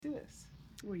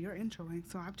Well, you're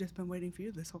introing, so I've just been waiting for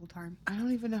you this whole time. I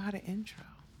don't even know how to intro.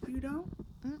 You don't?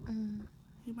 Mm-mm.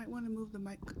 You might want to move the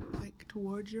mic like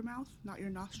towards your mouth, not your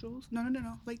nostrils. No.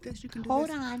 Like this. You can do Hold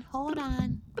this. hold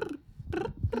on.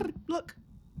 Look.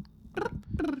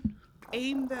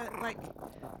 Aim the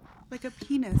like a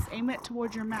penis. Aim it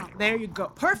towards your mouth. There you go.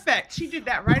 Perfect. She did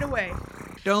that right away.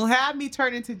 Don't have me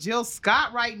turn into Jill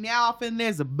Scott right now up in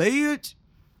there's a bitch.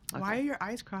 Why are your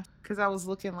eyes crossed? Because I was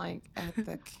looking like at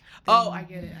the. Oh, I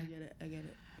get it.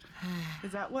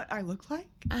 Is that what I look like?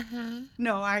 Uh-huh.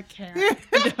 No, I can't.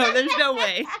 No, there's no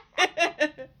way.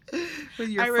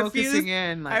 When you're I refuse- focusing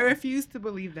in. Like, I refuse to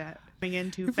believe that. Coming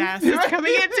in too fast. It's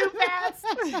coming in too fast.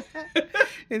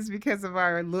 It's because of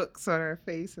our looks on our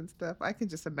face and stuff. I can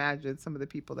just imagine some of the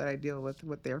people that I deal with,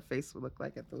 what their face would look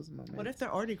like at those moments. What if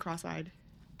they're already cross-eyed?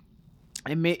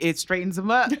 It straightens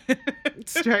them up. It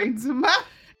straightens them up.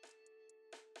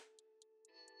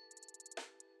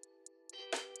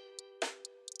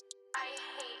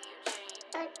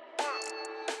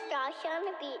 Josh on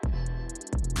the beat.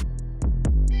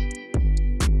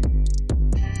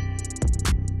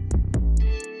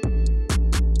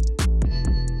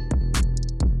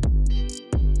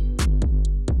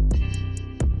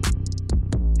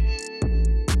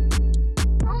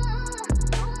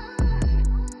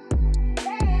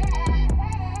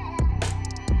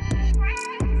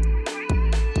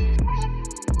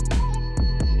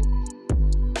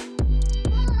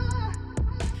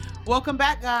 Welcome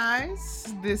back,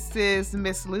 guys. This is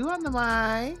Miss Lou on the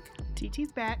mic.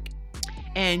 TT's back.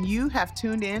 And you have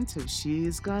tuned in to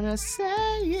She's Gonna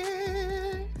Say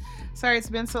It. Sorry it's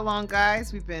been so long,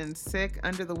 guys. We've been sick,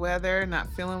 under the weather,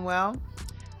 not feeling well.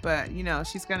 But,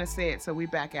 she's gonna say it, so we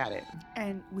back at it.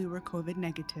 And we were COVID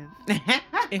negative,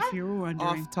 if you were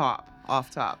wondering.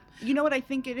 Off top. You know what I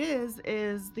think it is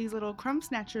these little crumb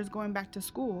snatchers going back to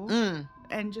school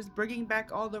and just bringing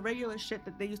back all the regular shit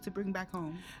that they used to bring back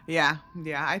home. Yeah,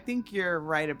 I think you're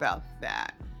right about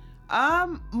that.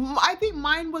 I think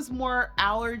mine was more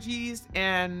allergies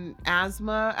and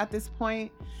asthma at this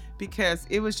point because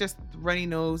it was just runny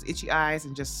nose, itchy eyes,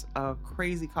 and just a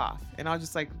crazy cough. And I was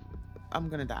just like, I'm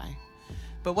gonna die.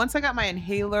 But once I got my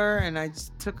inhaler and I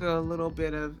just took a little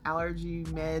bit of allergy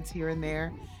meds here and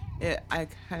there, I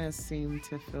kind of seemed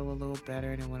to feel a little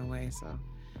better and it went away. So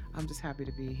I'm just happy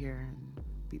to be here and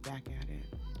be back at it.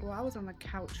 Well, I was on the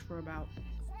couch for about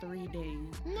 3 days.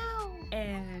 No.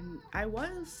 And I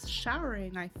was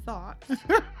showering, I thought.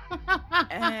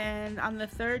 And on the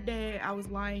third day, I was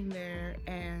lying there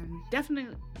and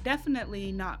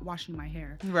definitely not washing my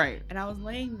hair. Right. And I was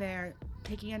laying there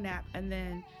taking a nap, and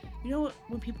then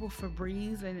when people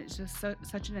Febreze and it's just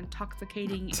such an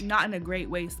intoxicating, not in a great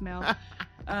way smell.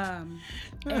 And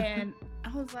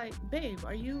I was like, babe,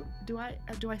 do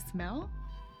I smell?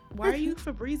 Why are you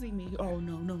Febrezing me? Oh,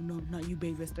 no, not you,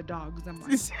 babe. It's the dogs. I'm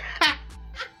like,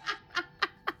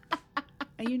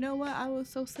 and you know what? I was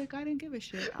so sick, I didn't give a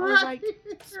shit. I was like,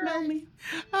 smell me.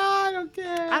 Oh, I don't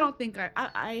care. I don't think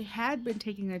I had been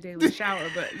taking a daily shower,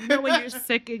 but when you're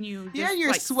sick and you just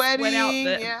you're sweating. Sweat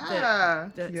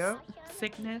out the Yep.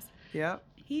 sickness. Yep.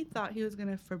 He thought he was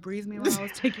gonna Febreze me while I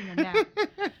was taking a nap.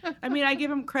 I mean, I give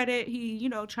him credit. He,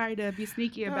 tried to be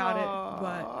sneaky about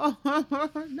it,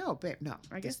 but no, babe, no.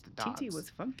 I guess the dogs. TT was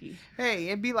funky. Hey,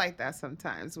 it'd be like that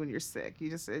sometimes when you're sick. It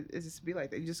just be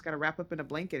like that. You just gotta wrap up in a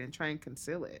blanket and try and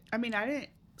conceal it. I mean, I didn't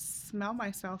smell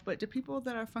myself, but do people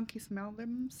that are funky smell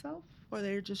themselves, or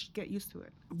they just get used to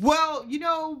it? Well,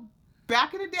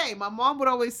 back in the day, my mom would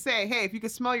always say, "Hey, if you can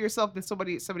smell yourself, then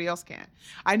somebody else can."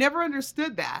 I never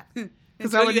understood that.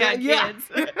 Until you had kids.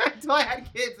 Until I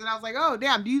had kids. And I was like, oh,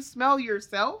 damn, do you smell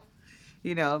yourself?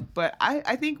 But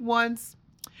I think once,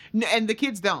 and the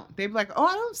kids don't. They'd be like, oh,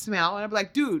 I don't smell. And I'd be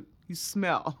like, dude, you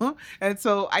smell. And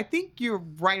so I think you're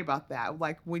right about that.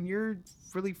 Like when you're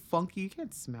really funky, you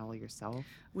can't smell yourself.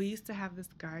 We used to have this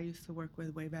guy I used to work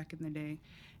with way back in the day,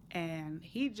 and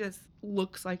he just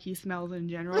looks like he smells in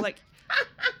general. Like,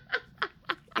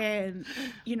 and,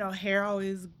 hair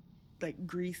always like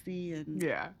greasy and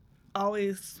yeah.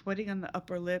 Always sweating on the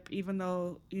upper lip, even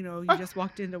though, you just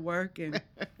walked into work, and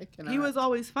he was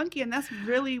always funky. And that's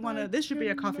really this should be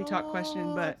a coffee talk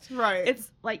question, but right. It's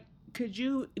like, could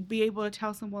you be able to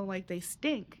tell someone like they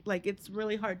stink? Like, it's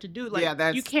really hard to do.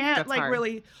 Like, you can't like hard.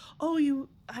 Really,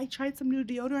 I tried some new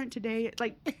deodorant today.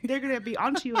 Like, they're going to be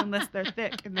onto you unless they're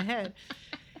thick in the head.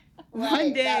 Right,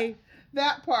 one day.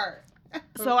 That part.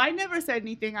 So I never said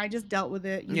anything. I just dealt with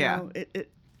it. You know,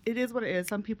 it is what it is.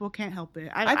 Some people can't help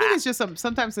it. I think it's just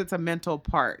sometimes it's a mental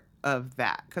part of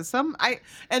that.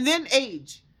 And then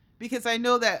age. Because I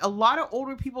know that a lot of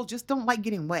older people just don't like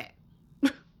getting wet.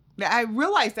 I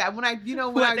realized that when I,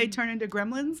 when What, they turn into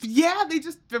gremlins? yeah, they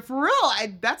just, for real,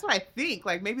 that's what I think.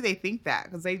 Like, maybe they think that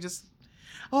because they just,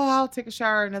 oh, I'll take a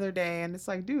shower another day. And it's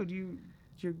like, dude, you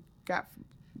got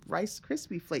Rice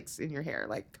Krispie flakes in your hair.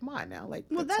 Like, come on now. Like,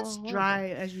 Well, that's so horrible. dry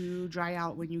as you dry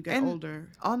out when you get And older.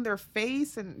 On their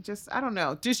face and just, I don't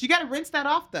know. Just, you got to rinse that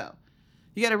off though.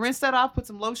 You got to rinse that off, put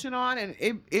some lotion on, and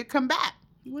it come back.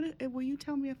 Will you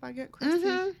tell me if I get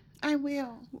crusty? I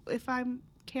will. If I'm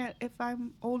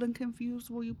old and confused,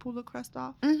 will you pull the crust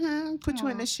off? Put you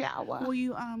in Aw. the shower. Will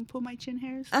you pull my chin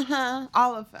hairs?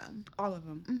 All of them. All of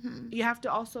them. Mm-hmm. You have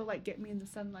to also like get me in the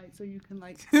sunlight so you can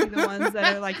like see the ones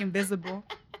that are like invisible.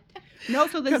 No,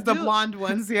 so this Because the dude, blonde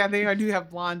ones, yeah, they do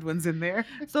have blonde ones in there.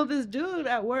 so this dude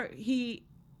at work,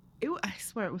 I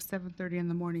swear it was 7:30 in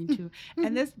the morning too,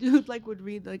 and this dude like would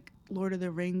read like Lord of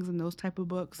the Rings and those type of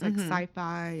books, like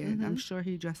sci-fi, and I'm sure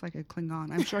he dressed like a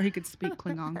Klingon. I'm sure he could speak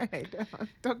Klingon. Hey,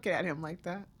 don't get at him like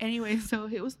that. Anyway, so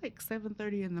it was like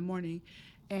 7:30 in the morning,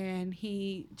 and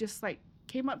he just like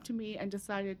came up to me and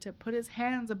decided to put his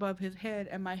hands above his head,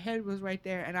 and my head was right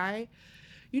there, and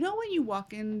when you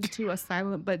walk into a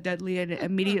silent but deadly and it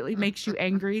immediately makes you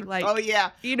angry, like Oh yeah,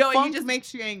 and funk you just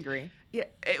makes you angry. yeah,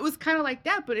 it was kind of like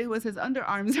that, but it was his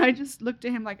underarms. I just looked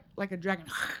at him like a dragon,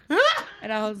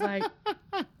 and I was like,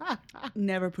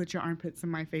 never put your armpits in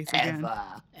my face again.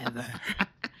 Ever.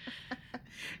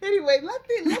 Anyway,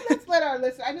 let's let our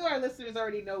listeners. I know our listeners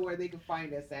already know where they can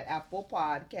find us at Apple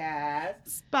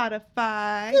Podcasts,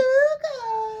 Spotify,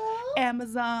 Google,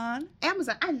 Amazon,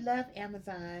 I love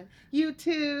Amazon,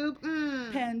 YouTube,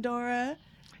 Pandora,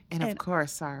 and of and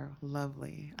course our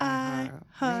lovely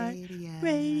iHeart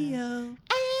Radio.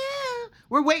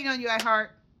 We're waiting on you, iHeart.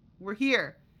 We're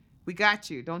here. We got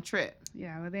you. Don't trip.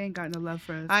 Yeah, well, they ain't got no love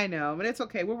for us. I know, but it's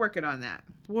okay. We're working on that.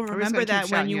 We'll We're just remember gonna keep that when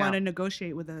shouting you you want to out.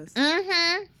 negotiate with us.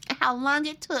 How long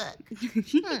it took.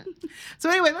 So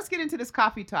anyway, let's get into this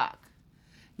coffee talk.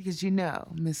 Because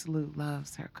Miss Lou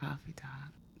loves her coffee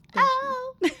talk.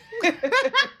 Oh.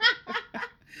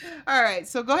 All right,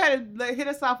 so go ahead and hit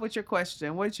us off with your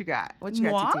question. What you got? What you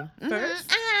got, Moi? Titi?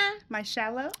 First? My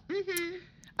shallow?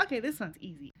 Okay, this one's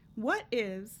easy. What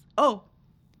is... Oh,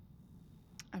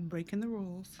 I'm breaking the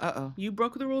rules. Uh-oh. You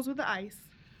broke the rules with the ice,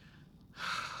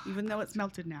 even though it's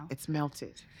melted now. It's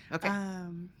melted. Okay.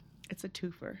 It's a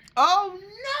twofer. Oh,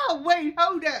 no. Wait,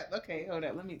 hold up. Okay, hold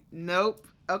up. Nope.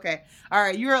 Okay. All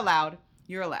right, you're allowed.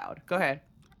 Go ahead.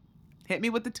 Hit me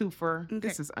with the twofer. Okay.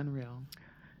 This is unreal.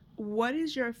 What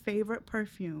is your favorite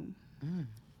perfume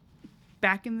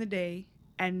back in the day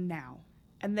and now?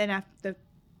 And then after the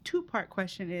two-part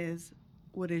question is,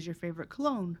 what is your favorite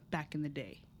cologne back in the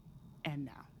day and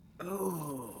now?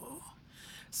 Oh.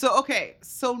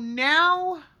 So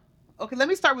now, let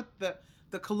me start with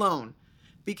the cologne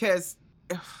because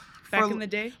Back in the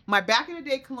day? my back in the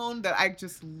day cologne that I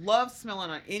just love smelling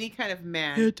on any kind of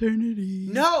man. Eternity.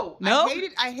 No? No?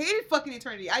 I hated fucking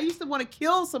Eternity. I used to want to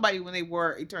kill somebody when they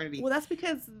wore Eternity. Well, that's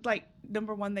because, like,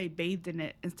 number one, they bathed in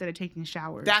it instead of taking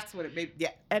showers. That's what it made. Yeah,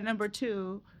 and number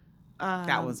two,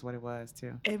 that was what it was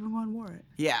too. everyone wore it.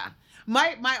 Yeah.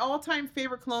 My all-time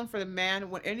favorite cologne for the man,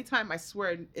 anytime, I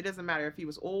swear, it doesn't matter if he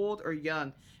was old or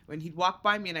young, when he'd walk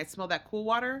by me and I'd smell that Cool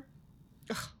Water,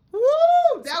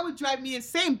 woo, that would drive me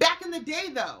insane. Back in the day,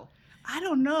 though. I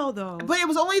don't know though. But it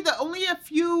was only a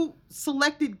few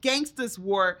selected gangsters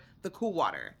wore the Cool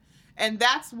Water. And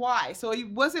that's why. So it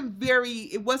wasn't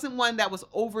one that was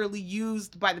overly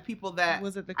used by the people that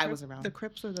was it the I was around. the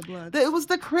Crips or the Bloods? It was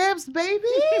the Cribs,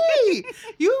 baby.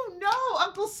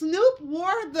 Uncle Snoop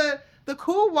wore the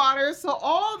Cool Water, so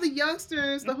all the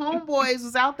youngsters, the homeboys,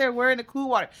 was out there wearing the Cool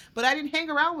Water. But I didn't hang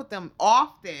around with them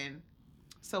often.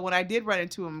 So when I did run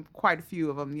into them, quite a few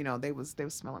of them, they was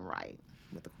smelling right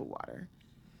with the Cool Water.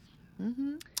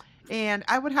 And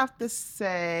I would have to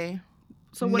say,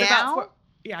 so what now,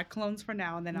 about colognes for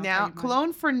now, and then I'll tell now you mine.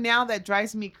 cologne for now that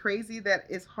drives me crazy, that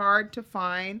is hard to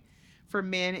find for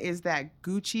men, is that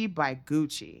Gucci by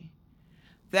Gucci.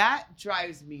 That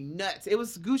drives me nuts. It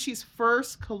was Gucci's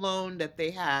first cologne that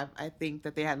they have, I think,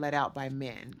 that they had let out by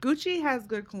men. Gucci has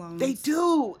good colognes. They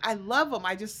do. I love them.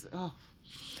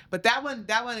 But that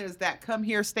one is that come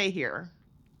here, stay here.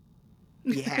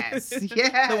 Yes.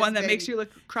 Yes. The one that baby. makes you look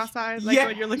cross-eyed, like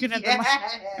when you're looking at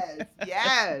the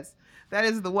Yes. That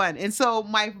is the one. And so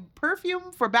my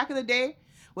perfume for back in the day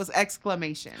was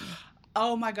Exclamation.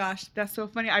 Oh my gosh, that's so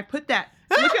funny. I put that.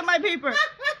 Look at my paper.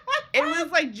 It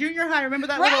was like junior high. Remember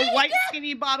that little white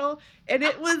skinny bottle? And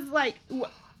it was like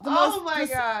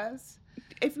gosh.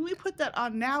 If we put that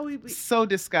on now, we'd be So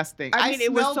disgusting. I mean,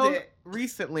 it was smelled so- it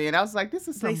recently and I was like, this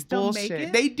is some They still bullshit. make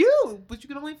it? They do, but you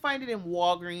can only find it in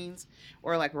Walgreens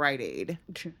or like Rite Aid.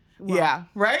 Well, Yeah,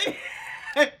 right?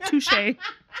 touche.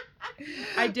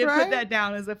 I did Right? put that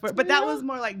down as a first, but that Yeah. was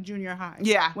more like junior high.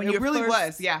 Yeah, when it you really first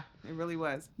was. Yeah, it really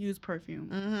was. use perfume.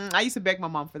 I used to beg my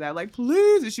mom for that. Like,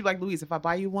 please. And she'd be like, Louise, if I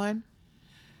buy you one,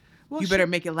 Well, you better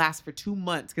make it last for 2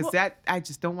 months because Well, I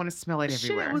just don't want to smell it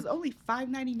shit, everywhere. it was only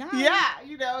 $5.99.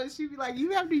 Yeah, and she'd be like,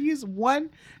 you have to use one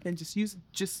and just use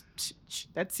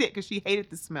that's it, because she hated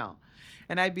the smell.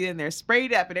 And I'd be in there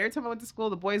sprayed up, and every time I went to school,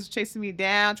 the boys were chasing me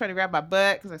down, trying to grab my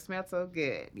butt because I smelled so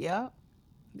good. Yep.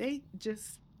 They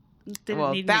just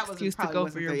didn't need an excuse to go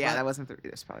for your yeah, butt. that wasn't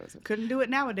this probably wasn't. Couldn't do it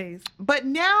nowadays. But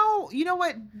now, you know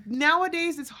what?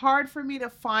 Nowadays, it's hard for me to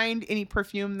find any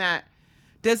perfume that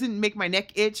doesn't make my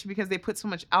neck itch because they put so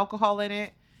much alcohol in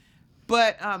it.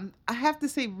 But I have to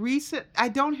say, I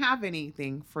don't have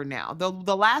anything for now.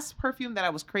 The last perfume that I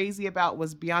was crazy about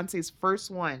was Beyonce's first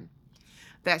one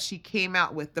that she came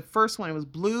out with. The first one, it was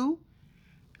blue,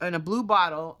 in a blue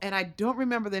bottle, and I don't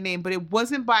remember the name, but it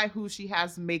wasn't by who she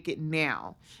has make it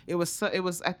now. I want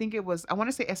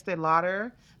to say Estee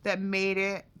Lauder that made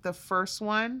it, the first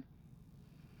one.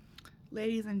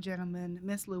 Ladies and gentlemen,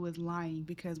 Miss Lou is lying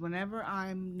because whenever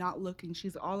I'm not looking,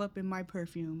 she's all up in my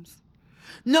perfumes.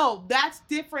 No, that's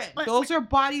different. But- Those are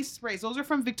body sprays. Those are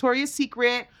from Victoria's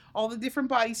Secret, all the different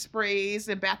body sprays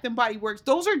and Bath and Body Works.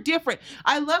 Those are different.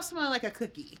 I love smelling like a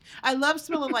cookie. I love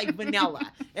smelling like vanilla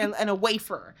and a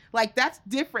wafer. Like, that's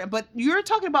different. But you're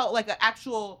talking about like an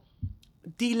actual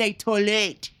de la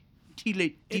toilette. De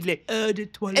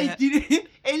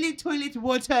toilette. Toilette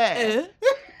water.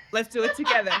 Let's do it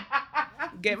together.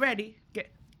 Get ready.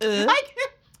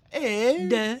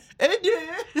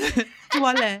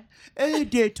 Toilet.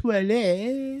 De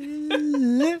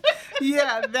toilette.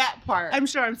 Yeah, that part. I'm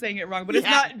sure I'm saying it wrong, but it's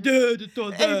Yeah. not De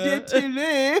toilet.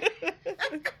 toilette.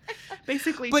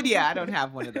 Basically. But yeah, I don't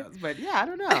have one of those. But yeah, I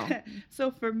don't know.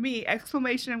 So for me,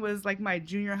 exclamation was like my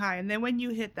junior high. And then when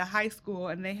you hit the high school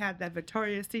and they had that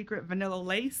Victoria's Secret vanilla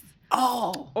lace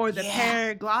Oh. or the yeah.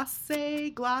 Pear Gloss,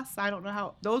 I don't know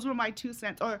how, those were my 2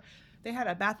 cents. Or they had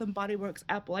a Bath and Body Works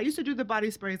apple. I used to do the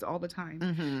body sprays all the time.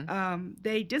 Mm-hmm.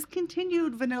 They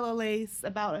discontinued vanilla lace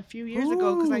about a few years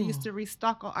ago because I Ooh. used to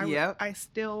restock. Yep. I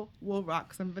still will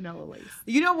rock some vanilla lace.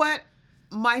 You know what?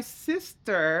 My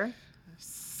sister,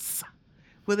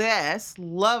 with S,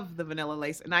 loved the vanilla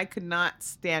lace, and I could not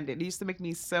stand it. It used to make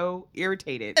me so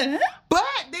irritated. But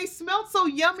they smelled so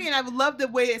yummy, and I loved the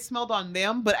way it smelled on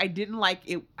them, but I didn't like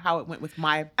it how it went with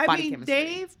my body chemistry.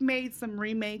 They've made some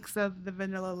remakes of the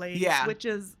vanilla lace, Yeah. which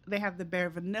is, they have the bare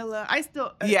vanilla. I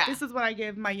still, Yeah. this is what I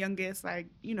gave my youngest, like,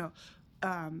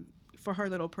 for her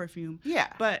little perfume. Yeah.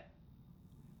 But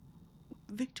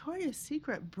Victoria's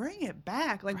Secret, bring it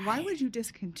back. Like, why Right. would you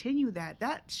discontinue that?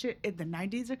 That shit in the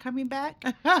 90s are coming back.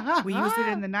 We used it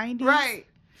in the 90s. Right.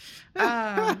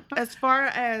 As far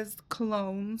as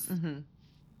colognes, Mm-hmm.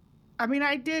 I mean,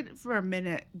 I did for a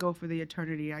minute go for the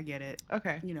Eternity. I get it,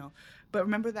 Okay. But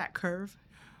remember that curve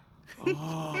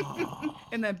Oh.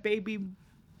 and that baby,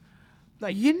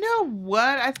 like, You know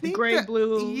what? I think gray, the-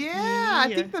 blue. Yeah,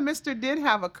 I think the Mister did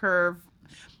have a curve,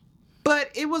 but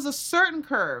it was a certain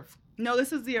curve. No,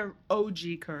 this is the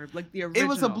OG curve, like the original. It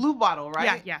was a blue bottle,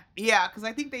 right? Yeah. Yeah, because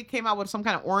I think they came out with some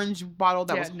kind of orange bottle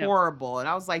that Yeah, was no. horrible. And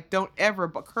I was like, don't ever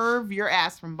curve your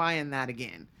ass from buying that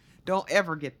again. Don't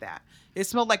ever get that. It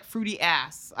smelled like fruity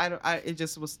ass. It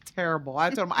just was terrible. I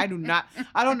told him, I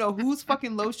don't know whose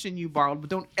fucking lotion you borrowed, but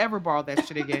don't ever borrow that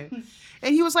shit again.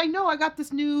 And he was like, no, I got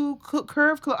this new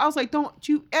curve. I was like, don't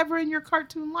you ever in your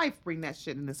cartoon life bring that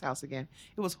shit in this house again.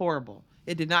 It was horrible.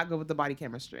 It did not go with the body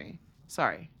chemistry.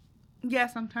 Sorry. Yeah,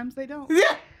 sometimes they don't.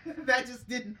 Yeah, that just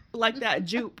didn't. Like that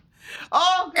jupe.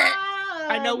 Oh, God.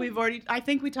 I know I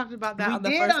think we talked about that We on the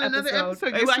did first on another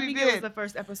episode. Yes, I we think it was did. the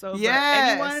first episode.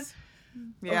 Yes. But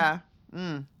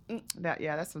anyone?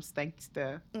 Yeah. That's some stanky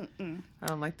stuff. Mm-mm. I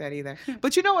don't like that either.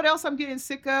 But you know what else I'm getting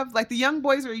sick of? Like, the young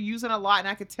boys are using a lot, and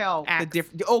I could tell the Axe.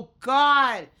 difference. Oh,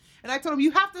 God. And I told them, you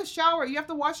have to shower. You have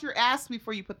to wash your ass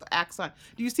before you put the Axe on.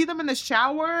 Do you see them in the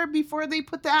shower before they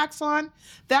put the Axe on?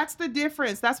 That's the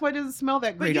difference. That's why it doesn't smell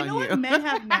that But great you on know you. what men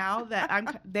have now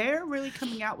that they're really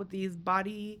coming out with these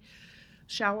body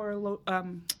shower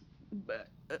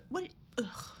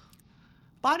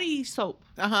body soap,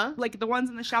 Uh-huh. like the ones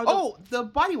in the shower. Oh, the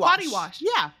body wash. Body wash.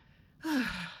 Yeah.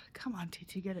 Come on,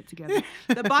 TT, get it together.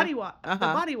 The body wash. Uh-huh.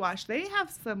 The body wash. They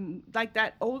have some, like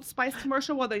that Old Spice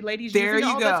commercial where the ladies There use it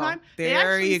you all go. the time. They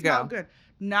There actually you smell go. good.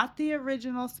 Not the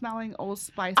original smelling Old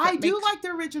Spice. I that do makes- like the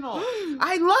original.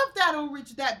 I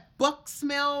love that buck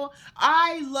smell.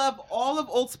 I love all of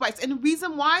Old Spice. And the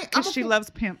reason why, Because she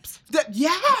loves pimps.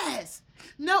 Yes.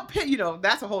 No,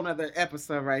 that's a whole nother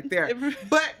episode right there.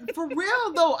 But for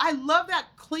real though, I love that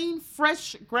clean,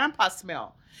 fresh grandpa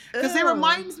smell. Because it Ew.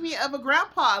 reminds me of a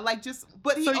grandpa.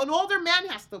 But So- an older man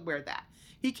has to wear that.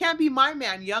 He can't be my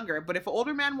man younger. But if an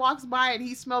older man walks by and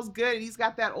he smells good and he's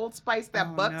got that Old Spice, that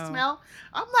Oh, buck no. smell,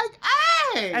 I'm like,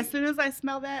 hey. As soon as I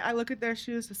smell that, I look at their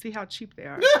shoes to see how cheap they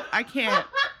are. I can't.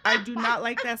 I do not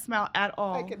like that smell at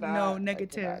all. cannot. No, I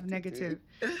negative, cannot, negative.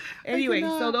 Tutu. Anyway, so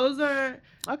cannot. those are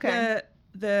Okay.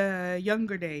 the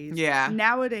younger days. Yeah.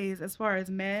 Nowadays, as far as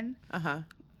men, Uh-huh.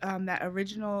 that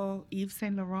original Yves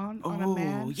Saint Laurent on a Oh,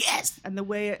 man, yes. and the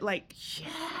way it Yes.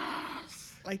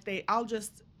 I'll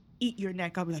just eat your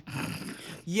neck. I'll be like,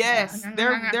 Yes.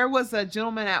 There was a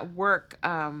gentleman at work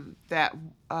that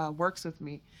works with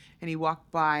me, and he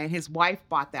walked by, and his wife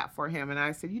bought that for him, and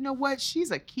I said, you know what?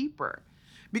 She's a keeper.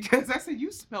 Because I said,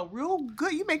 you smell real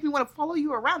good. You make me want to follow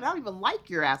you around. I don't even like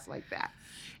your ass like that.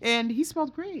 And he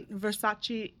smelled great.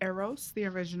 Versace Eros, the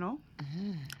original.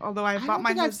 Mm. Although I I bought don't my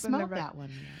think I've husband the smelled re- that one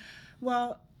yet.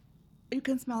 Well, you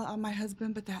can smell it on my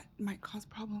husband, but that might cause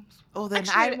problems. Oh, then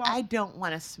Actually, it won't. I don't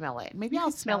want to smell it. Maybe You I'll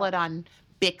can smell smell it on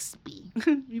Bixby.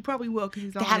 You probably will because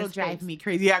he's on That'll his drive face. me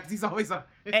crazy. Yeah, because he's always on.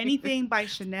 Anything by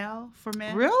Chanel for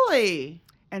men Really?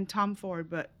 and Tom Ford,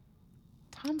 but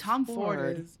Tom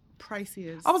Ford is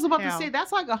pricey as I was about hell. to say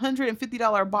that's like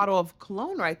 $150 bottle of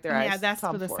cologne right there. Yeah, that's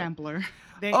Tom for the Ford. sampler.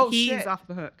 Oh, He's shit. off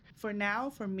the hook. For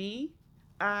now, for me,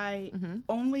 I Mhm.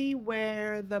 only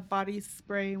wear the body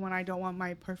spray when I don't want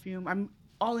my perfume. I'm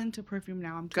all into perfume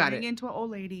now. I'm Got turning it. into an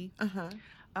old lady. Uh-huh.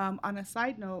 On a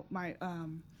side note, my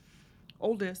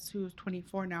oldest, who's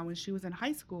 24 now, when she was in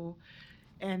high school,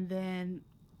 and then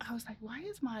I was like, why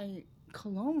is my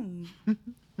cologne,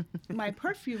 my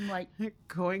perfume, like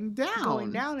Going down.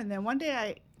 going down? And then one day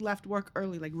I left work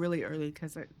early, like really early,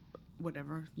 because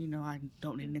whatever, I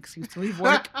don't need an excuse to leave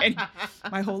work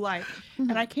my whole life.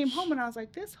 And I came home and I was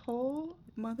like, this whole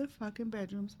motherfucking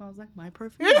bedroom smells like my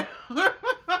perfume.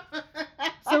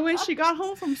 So when she got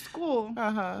home from school,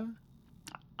 Uh-huh.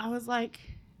 I was like,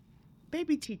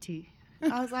 baby TT.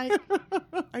 I was like,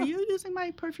 are you using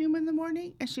my perfume in the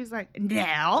morning? And she's like,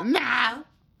 no. Now.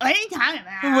 What are you talking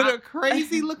about? With a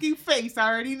crazy looking face, I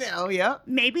already know. Yep.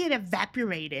 Maybe it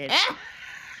evaporated.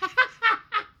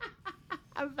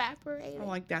 Evaporated. I'm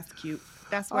like, that's cute.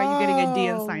 That's why you're getting a D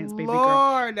in science, baby girl.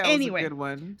 Lord, that Anyway. was a good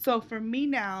one. So for me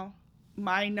now,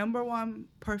 my number one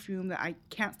perfume that I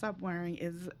can't stop wearing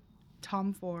is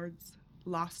Tom Ford's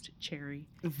Lost Cherry.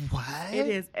 What? It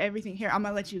is everything. Here, I'm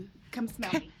going to let you come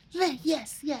smell me.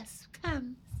 Yes,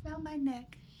 come. Smell my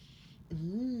neck.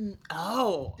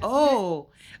 Oh.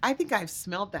 I think I've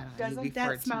smelled that on you Doesn't before.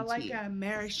 that smell TT. like a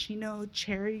maraschino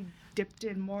cherry dipped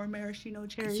in more maraschino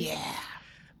cherries? Yeah.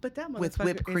 But that With motherfucker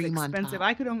whipped cream is on expensive. top.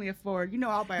 I could only afford,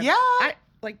 I'll buy Yeah. I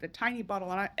like the tiny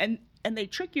bottle, and they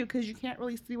trick you because you can't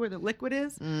really see where the liquid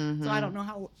is. Mhm. So I don't know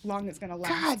how long it's gonna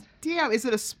last. God damn. Is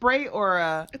it a spray or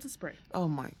a. It's a spray. Oh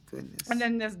my goodness. And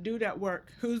then this dude at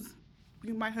work, who's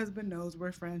my husband knows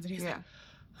we're friends, and he's Yeah. like,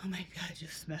 "Oh my God, you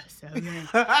smell so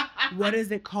good. What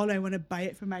is it called? I want to buy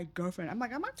it for my girlfriend." I'm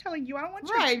like, "I'm not telling you. I don't want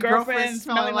your Right, girlfriend, girlfriend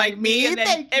smelling like me." And then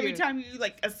Thank every you. time you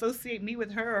associate me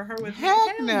with her or her with me,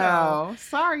 Heck hell no.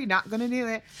 Sorry, not gonna do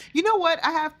it. You know what?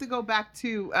 I have to go back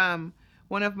to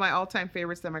one of my all-time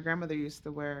favorites that my grandmother used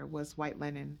to wear was white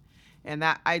linen, and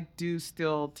that I do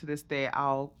still to this day.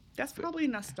 That's probably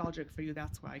nostalgic for you.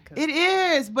 That's why. 'Cause It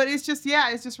is, but it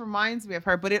just reminds me of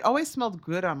her. But it always smelled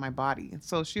good on my body,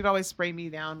 so she'd always spray me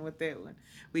down with it when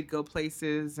we'd go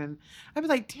places, and I'd be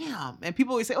like, "Damn!" And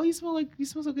people always say, "Oh, you smell so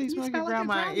good. You smell like your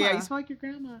grandma." Yeah, you smell like your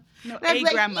grandma. no, And I'd a be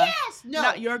like, grandma. Yes, no,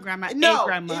 Not your grandma. no. A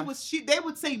grandma. It was she. They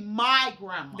would say my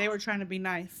grandma. They were trying to be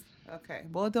nice. Okay.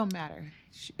 Well, it don't matter.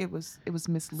 It was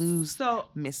Miss Lou's So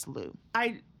Miss Lou.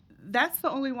 that's the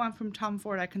only one from Tom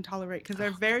Ford I can tolerate because they're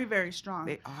very, very strong.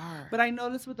 They are. But I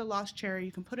noticed with the Lost Cherry,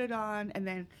 you can put it on and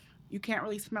then you can't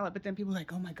really smell it. But then people are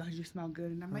like, "Oh my God, you smell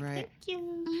good," and I'm like, Right. "Thank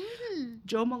you."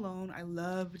 Joe Malone, I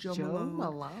love Joe Malone.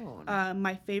 Malone.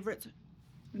 My favorite.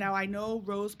 Now I know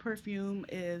rose perfume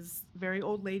is very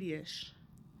old lady-ish.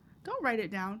 Don't write it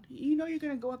down. You know you're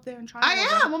gonna go up there and try. all of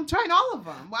I them. am. I'm trying all of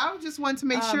them. Well, I just want to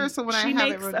make sure so when I she have it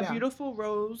makes wrote a down. beautiful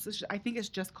rose. I think it's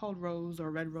just called rose or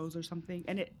red rose or something,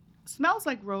 and it smells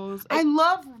like rose. I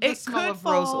love the It smell could of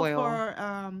rose fall oil. for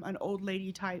an old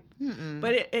lady type, Mm-mm.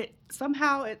 but it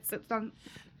somehow it sits on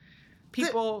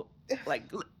people like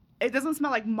it doesn't smell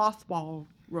like mothball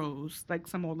rose like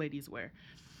some old ladies wear.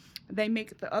 They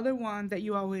make the other one that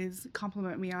you always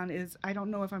compliment me on is, I don't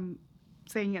know if I'm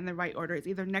saying it in the right order. It's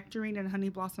either nectarine and honey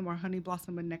blossom or honey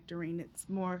blossom and nectarine. It's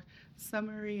more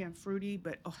summery and fruity,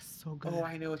 but so good. Oh,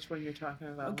 I know which one you're talking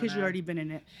about. Because you've already been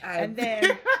in it. I- And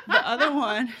then the other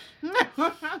one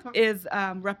is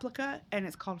Replica, and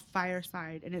it's called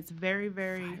Fireside, and it's very,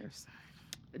 very Fireside.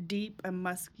 deep and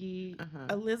musky. Uh-huh.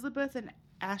 Elizabeth and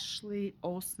Ashley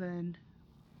Olsen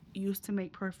used to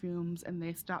make perfumes, and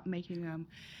they stopped making them.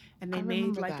 And I they made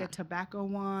remember like a that. tobacco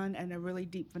one and a really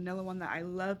deep vanilla one that I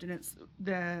loved. And it's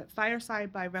the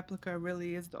Fireside by Replica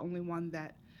really is the only one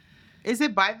that. Is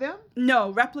it by them?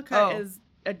 No, Replica Oh. is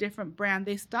a different brand.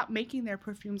 They stopped making their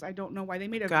perfumes. I don't know why. They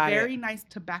made a Got it. very nice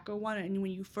tobacco one, and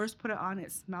when you first put it on,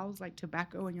 it smells like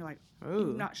tobacco, and you're like,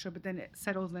 Ooh. I'm not sure, but then it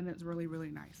settles in. It's really, really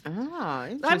nice. Oh,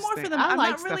 interesting. I'm more for them. I I'm like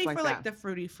not stuff really like for that. like the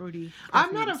fruity.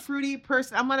 I'm not a perfumes. fruity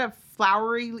person. I'm not a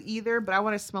flowery either, but I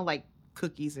want to smell like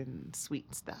cookies and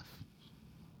sweet stuff.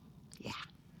 Yeah,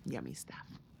 yummy stuff.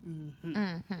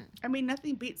 I mean,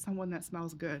 nothing beats someone that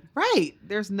smells good. Right.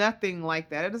 There's nothing like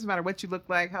that. It doesn't matter what you look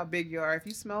like, how big you are. If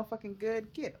you smell fucking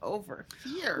good, get over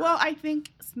here. Well, I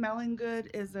think smelling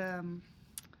good is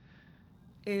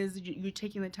you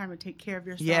taking the time to take care of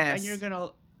yourself, Yes. and you're gonna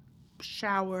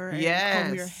shower and yes.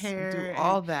 comb your hair, Do and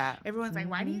all that. everyone's like,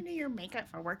 "Why do you Mhm. do your makeup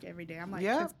for work every day?" I'm like,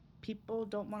 Yep. "Because people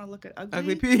don't want to look at ugly."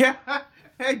 Ugly people. Yeah.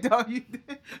 Hey, don't you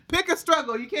pick a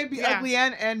struggle. You can't be Yeah. ugly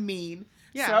and mean.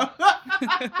 Yeah.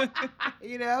 So,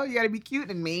 you know, you got to be cute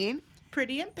and mean.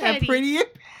 Pretty and petty. And pretty and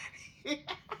petty.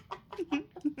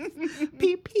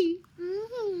 PP.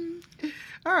 Mm-hmm.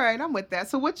 All right, I'm with that.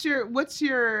 So what's your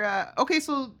okay,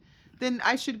 so then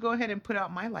I should go ahead and put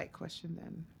out my light question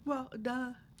then. Well,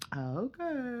 duh.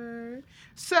 Okay.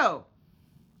 So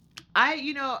I've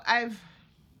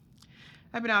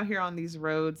been out here on these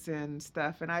roads and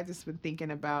stuff, and I just been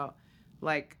thinking about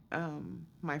like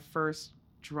my first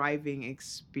driving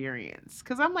experience,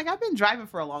 because I'm like, I've been driving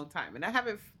for a long time, and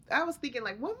I was thinking,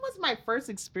 like, when was my first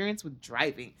experience with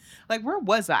driving? Like, where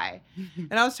was I?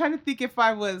 And I was trying to think if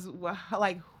I was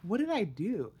like, what did I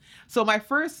do? So my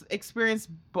first experience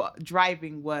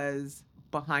driving was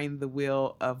behind the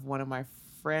wheel of one of my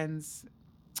friends.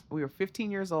 We were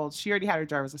 15 years old. She already had her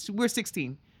driver's license. We were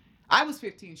 16. I was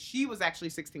 15. She was actually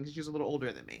 16 because she was a little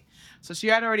older than me. So she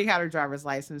had already had her driver's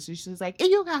license. And she was like,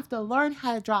 you have to learn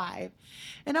how to drive.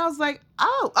 And I was like,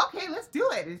 oh, okay, let's do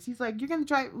it. And she's like, you're going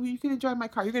to drive my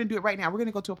car. You're going to do it right now. We're going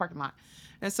to go to a parking lot.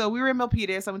 And so we were in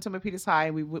Milpitas. I went to Milpitas High,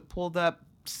 and we pulled up.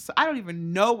 I don't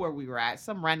even know where we were at,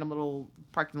 some random little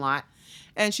parking lot.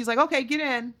 And she's like, okay, get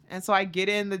in. And so I get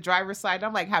in the driver's side. And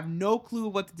I'm like, have no clue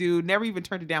what to do. Never even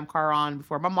turned the damn car on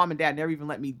before. My mom and dad never even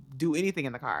let me do anything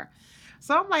in the car.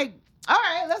 So I'm like, all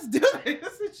right, let's do this.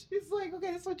 And she's like,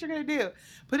 okay, this is what you're going to do.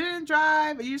 Put it in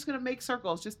drive, and you're just going to make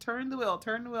circles. Just turn the wheel,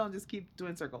 and just keep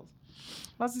doing circles.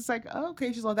 I was just like, oh,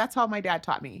 okay. She's like, that's how my dad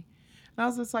taught me. And I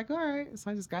was just like, all right.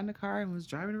 So I just got in the car and was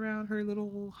driving around her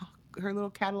little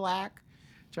Cadillac,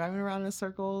 driving around in the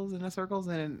circles.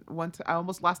 And I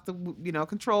almost lost the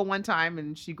control one time,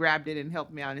 and she grabbed it and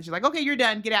helped me out. And she's like, okay, you're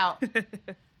done. Get out.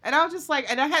 And I was just like,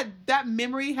 and I had that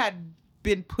memory had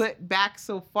been put back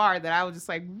so far that I was just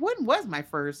like, when was my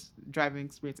first driving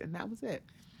experience? And that was it.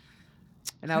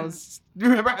 And I was,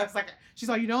 remember, I was like, she's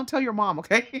like, you don't tell your mom,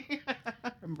 okay?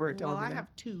 Remember her telling Well, me I that.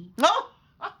 have two, No.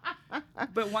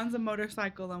 but one's a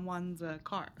motorcycle and one's a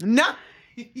car. No.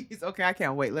 Okay, I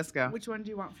can't wait. Let's go. Which one do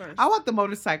you want first? I want the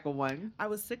motorcycle one. I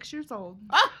was 6 years old,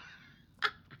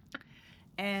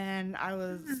 and I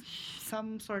was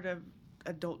some sort of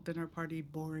adult dinner party,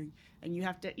 boring. And you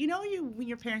have to, when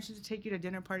your parents used to take you to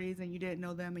dinner parties and you didn't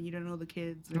know them and you didn't know the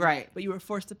kids. Right. But you were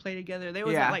forced to play together. They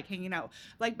wasn't Yeah. like hanging out.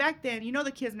 Like back then,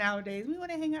 the kids nowadays, we want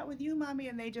to hang out with you, mommy.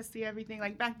 And they just see everything.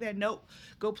 Like back then, nope,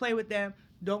 go play with them.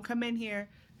 Don't come in here.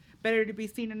 Better to be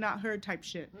seen and not heard type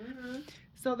shit. Mm-hmm.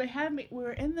 So they had me, we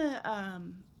were in the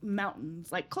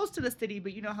mountains, like close to the city,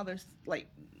 but you know how there's like,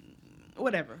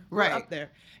 whatever. We're Right. up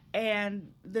there. And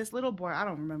this little boy, I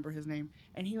don't remember his name,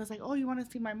 and he was like, oh, you want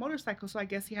to see my motorcycle? So I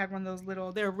guess he had one of those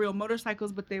little, they were real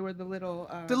motorcycles, but they were the little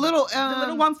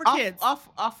one for kids.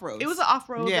 Off-road. It was an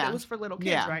off-road, Yeah. but it was for little kids,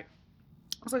 Yeah. right?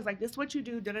 So he's like, this is what you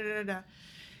do, da-da-da-da-da.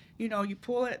 You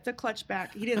pull it, the clutch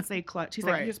back. He didn't say clutch. He's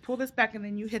like, Right. you just pull this back, and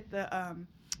then you hit the,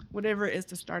 whatever it is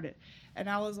to start it. And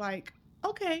I was like,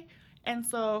 okay. And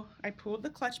so I pulled the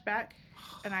clutch back,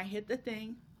 and I hit the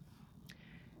thing,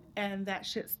 and that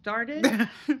shit started,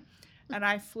 and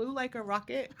I flew like a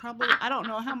rocket, probably, I don't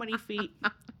know how many feet,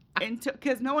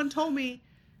 because no one told me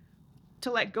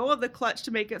to let go of the clutch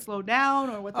to make it slow down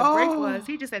or what the brake was.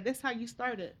 He just said, this is how you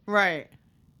start it. Right.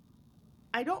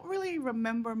 I don't really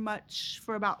remember much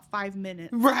for about 5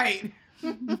 minutes. Right.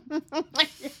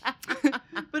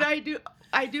 But I do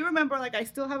remember, like, I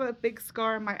still have a big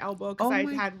scar on my elbow because Oh I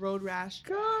my had road rash.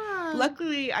 God.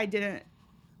 Luckily, I didn't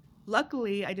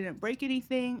break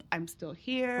anything. I'm still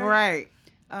here. Right.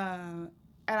 And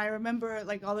I remember,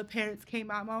 like, all the parents came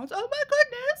out. Mom was, oh my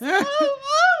goodness.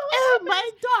 Oh, my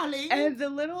darling. And the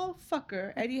little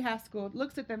fucker, Eddie Haskell,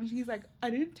 looks at them and he's like, I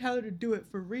didn't tell her to do it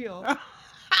for real.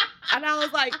 And I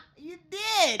was like, you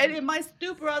did. and in my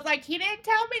stupor, I was like, he didn't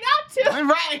tell me not to.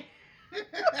 Right.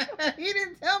 He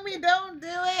didn't tell me don't do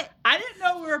it. I didn't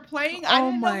know we were playing. I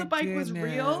didn't know the bike was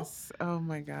real. Oh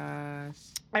my gosh.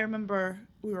 I remember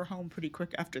we were home pretty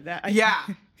quick after that. Yeah.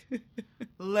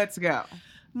 Let's go.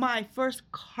 My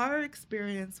first car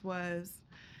experience was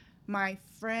my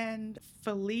friend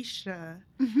Felicia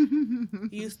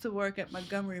used to work at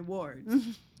Montgomery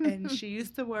Ward's, and she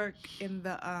used to work in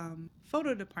the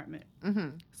photo department.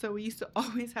 Mm-hmm. So we used to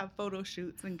always have photo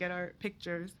shoots and get our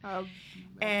pictures. I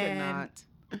And- could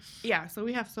not. Yeah, so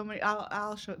we have so many.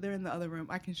 I'll show. They're in the other room.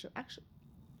 I can show. Actually,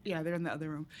 yeah, they're in the other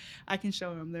room. I can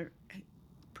show them. They're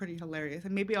pretty hilarious,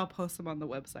 and maybe I'll post them on the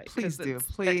website. 'cause Please do.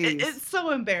 it's- Please. It's so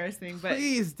embarrassing, but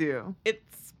Please do. it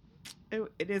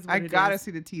is. What I it gotta is.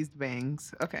 see the teased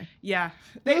bangs. Okay. Yeah,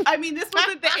 I mean, this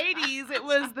wasn't the '80s; it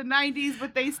was the '90s,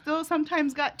 but they still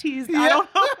sometimes got teased. Yeah. I don't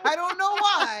know. I don't know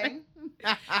why.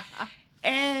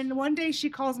 And one day she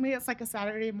calls me. It's like a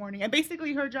Saturday morning, and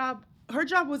basically her job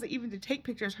wasn't even to take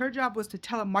pictures. Her job was to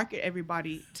telemarket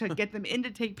everybody to get them in to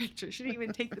take pictures. She didn't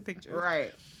even take the pictures.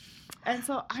 Right. And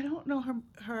so I don't know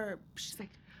her. She's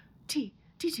like, T.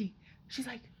 She's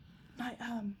like, my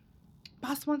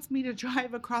boss wants me to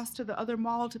drive across to the other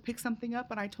mall to pick something up,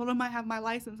 and I told him I have my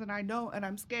license and I don't, and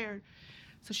I'm scared.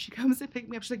 So she comes to pick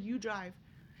me up. She's like, you drive.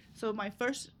 So my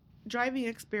first driving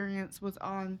experience was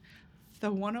on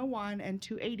the 101 and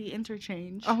 280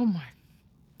 interchange, Oh my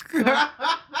God.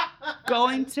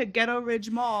 going to Ghetto Ridge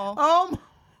Mall. Oh.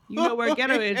 You know where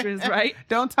Ghetto Ridge is, right?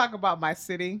 Don't talk about my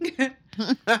city.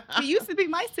 It used to be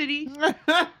my city.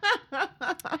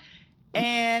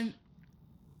 And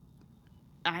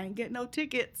I didn't get no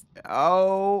tickets.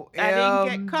 Oh, I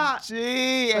didn't get caught.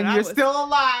 Gee, But and I you're was- still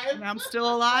alive. And I'm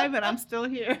still alive and I'm still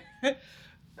here.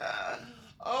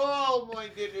 Oh my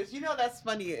goodness! You know that's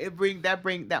funny.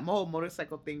 That whole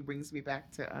motorcycle thing brings me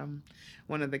back to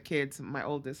one of the kids, my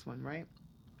oldest one, right?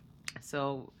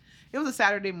 So it was a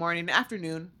Saturday morning,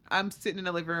 afternoon. I'm sitting in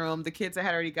the living room. The kids, I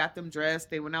had already got them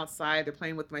dressed. They went outside. They're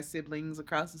playing with my siblings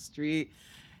across the street,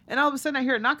 and all of a sudden I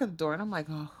hear a knock at the door, and I'm like,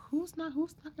 oh, who's knocking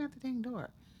at the dang door?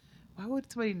 Why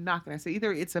would somebody knock? And I say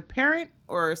either it's a parent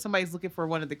or somebody's looking for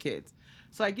one of the kids.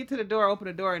 So I get to the door, open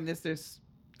the door, and this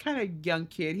kind of young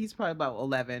kid. He's probably about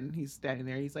 11. He's standing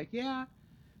there. He's like, yeah,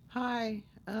 hi.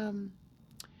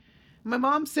 My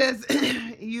mom says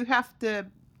you have to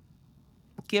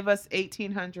give us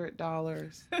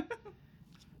 $1,800.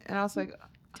 And I was like,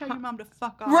 Tell your mom to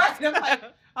fuck off. right. I'm like,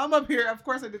 I'm up here. Of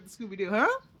course I did the Scooby-Doo. Huh?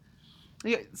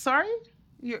 Yeah, sorry?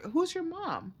 Who's your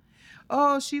mom?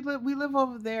 Oh, we live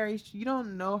over there. You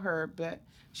don't know her, but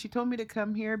she told me to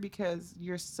come here because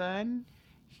your son,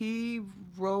 he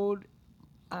rode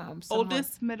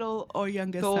Oldest, middle, or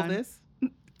youngest the son? oldest.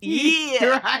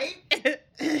 Yeah. Right?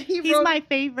 He's my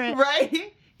favorite.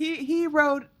 right. He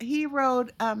rode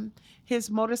his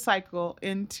motorcycle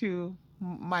into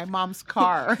my mom's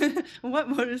car. What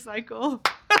motorcycle?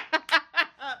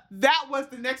 That was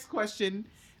the next question.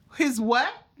 His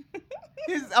what?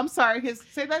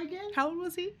 Say that again? How old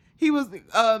was he? He was 9.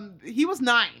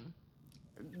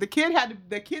 The kid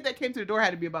that came to the door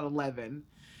had to be about 11.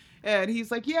 And he's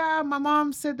like, yeah, my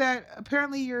mom said that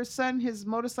apparently your son, his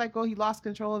motorcycle, he lost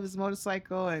control of his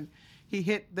motorcycle and he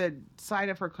hit the side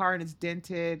of her car and it's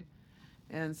dented.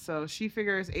 And so she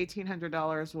figures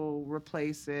 $1,800 will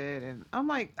replace it. And I'm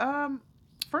like,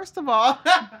 first of all,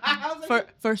 I was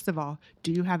like, First of all,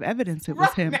 do you have evidence it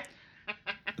was him?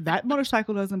 That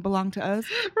motorcycle doesn't belong to us.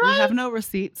 Right? We have no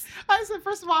receipts. I said,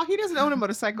 first of all, he doesn't own a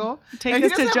motorcycle. Take and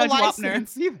us he to doesn't have Judge a Wapner.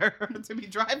 license either to be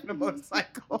driving a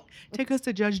motorcycle. Take us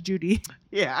to Judge Judy.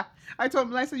 Yeah. I told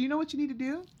him, I said, you know what you need to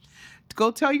do?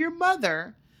 Go tell your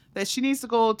mother that she needs to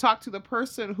go talk to the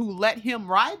person who let him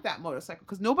ride that motorcycle.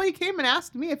 Because nobody came and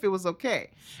asked me if it was okay.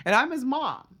 And I'm his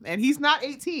mom. And he's not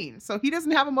 18. So he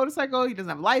doesn't have a motorcycle. He doesn't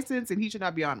have a license. And he should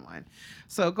not be on one.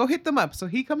 So go hit them up. So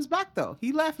he comes back, though.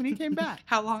 He left and he came back.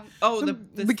 How long? Oh,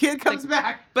 the kid comes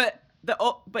back. But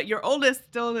your oldest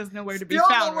still is nowhere to be Still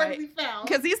found, nowhere right? to be found.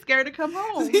 Because he's scared to come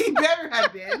home. He better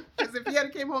have been. Because if he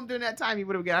had came home during that time, he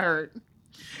would have got hurt.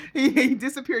 He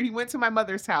disappeared. He went to my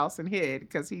mother's house and hid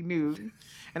because he knew.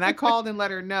 And I called and let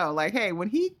her know, like, hey, when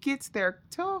he gets there,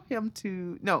 tell him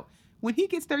to, no, when he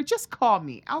gets there, just call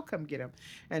me. I'll come get him.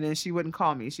 And then she wouldn't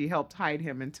call me. She helped hide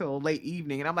him until late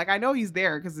evening. And I'm like, I know he's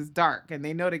there because it's dark and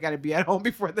they know they got to be at home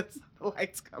before the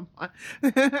lights come on.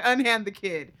 Unhand the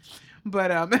kid.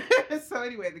 But so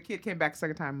anyway, the kid came back a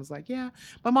second time and was like, yeah,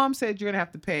 my mom said you're going to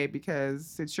have to pay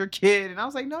because it's your kid. And I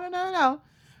was like, no.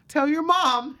 Tell your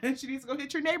mom and she needs to go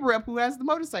hit your neighbor up who has the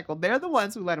motorcycle. They're the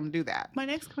ones who let him do that. My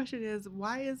next question is,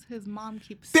 why is his mom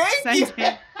keep Thank you.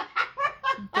 sending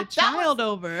the child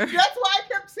over? That's why I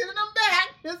kept sending them back.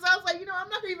 Because I was like, I'm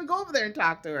not going to even go over there and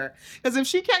talk to her. Because if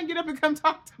she can't get up and come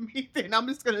talk to me, then I'm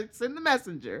just going to send the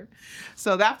messenger.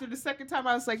 So after the second time,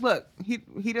 I was like, look,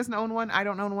 he doesn't own one. I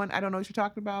don't own one. I don't know what you're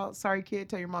talking about. Sorry, kid.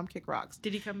 Tell your mom kick rocks.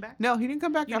 Did he come back? No, he didn't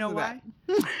come back You after know why?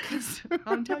 that.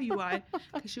 I'll tell you why.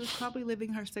 Because she was probably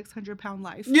living her 600-pound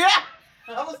life. Yeah.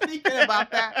 I was thinking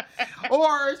about that.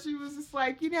 Or she was just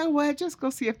like, you know what? Just go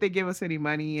see if they give us any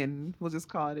money and we'll just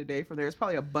call it a day from there. It's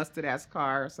probably a busted ass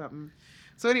car or something.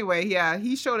 So anyway, yeah,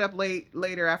 he showed up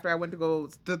later after I went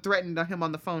to threaten him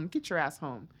on the phone, get your ass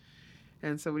home.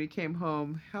 And so when he came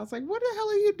home, I was like, what the hell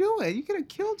are you doing? You could have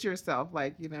killed yourself.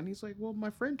 And he's like, well, my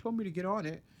friend told me to get on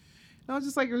it. And I was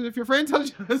just like, if your friend told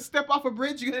you to step off a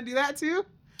bridge, you're going to do that too?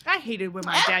 I hated when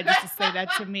my dad used to say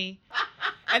that to me.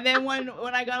 And then when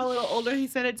I got a little older, he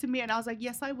said it to me, and I was like,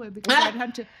 yes, I would, because I'd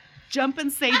have to jump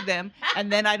and save them.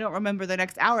 And then I don't remember the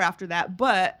next hour after that.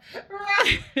 But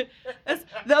that's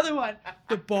the other one.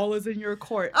 The ball is in your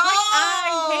court. Oh,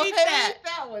 I hate that.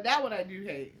 That one. That one I do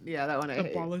hate. Yeah, that one I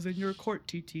hate. The ball is in your court,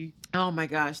 TT. Oh my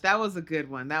gosh, that was a good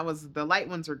one. The light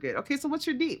ones were good. Okay, so what's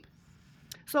your deep?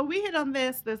 So we hit on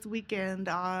this weekend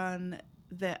on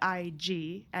the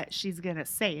IG at She's Gonna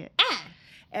Say It.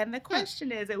 And the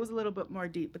question is, it was a little bit more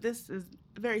deep, but this is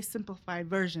a very simplified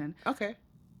version. Okay.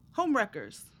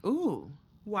 Homewreckers. Ooh.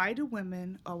 Why do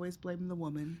women always blame the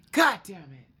woman? God damn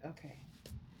it. Okay.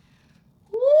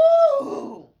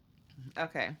 Woo!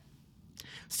 Okay.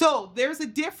 So there's a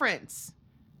difference.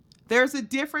 There's a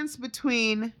difference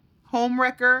between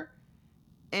homewrecker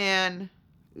and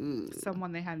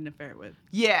Someone they had an affair with.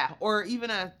 Yeah, or even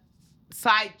a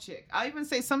side chick. I'll even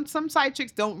say some side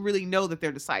chicks don't really know that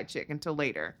they're the side chick until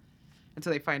later,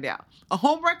 until they find out. A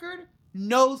homewrecker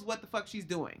knows what the fuck she's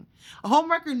doing. A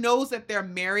homewrecker knows that they're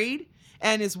married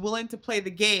and is willing to play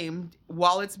the game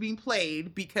while it's being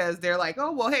played because they're like,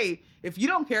 oh, well, hey, if you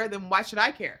don't care, then why should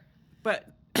I care? But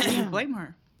do you blame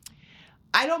her?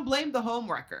 I don't blame the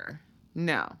homewrecker.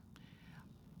 No.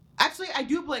 Actually, I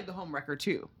do blame the homewrecker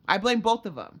too. I blame both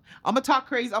of them. I'm going to talk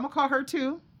crazy. I'm going to call her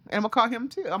too. And I'm going to call him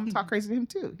too. I'm going to talk crazy to him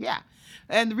too. Yeah.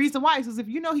 And the reason why is because if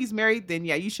you know he's married, then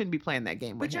yeah, you shouldn't be playing that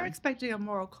game with But you're him. expecting a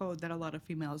moral code that a lot of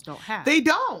females don't have. They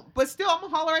don't. But still, I'm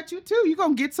going to holler at you too. You're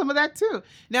going to get some of that too.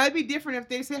 Now, it'd be different if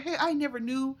they say, hey, I never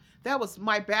knew. That was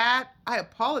my bad. I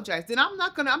apologize. Then I'm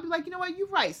not going to, I'll be like, you know what? You're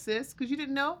right, sis. Because you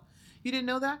didn't know. You didn't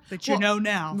know that. But you know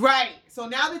now. Right. So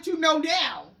now that you know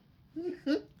now.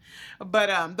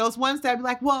 But those ones that be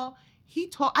like, well,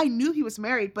 I knew he was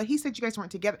married, but he said you guys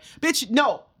weren't together. Bitch,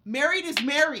 no. Married is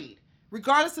married,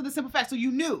 regardless of the simple fact. So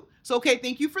you knew. So, okay,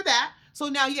 thank you for that. So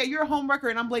now, yeah, you're a homewrecker,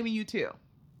 and I'm blaming you too.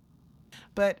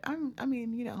 But,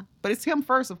 but it's him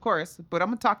first, of course. But I'm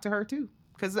going to talk to her too.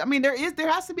 Because,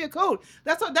 there has to be a code.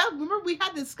 Remember we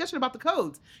had this discussion about the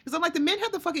codes. Because I'm like, the men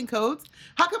have the fucking codes.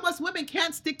 How come us women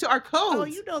can't stick to our codes? Oh,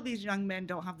 you know these young men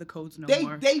don't have the codes no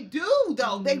more. They do,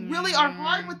 though. They really are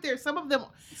hard with some of them.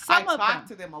 I talk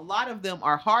to them. A lot of them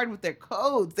are hard with their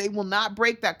codes. They will not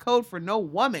break that code for no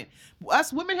woman.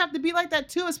 Us women have to be like that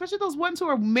too, especially those ones who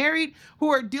are married, who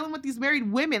are dealing with these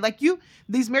married women. Like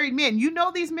these married men. You know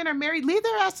these men are married. Leave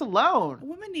their ass alone.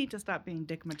 Women need to stop being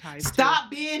dickmatized. Stop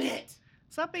being it.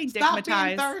 Stop being dickmatized. Stop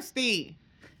being thirsty.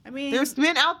 There's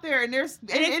men out there, and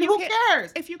who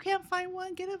cares? If you can't find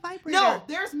one, get a vibrator. No,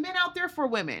 there's men out there for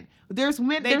women. There's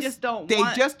men. They just don't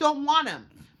want them.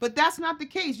 But that's not the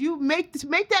case. You make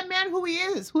that man who he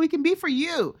is, who he can be for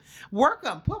you. Work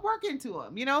him. Put work into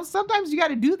him. Sometimes you got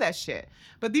to do that shit.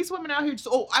 But these women out here just,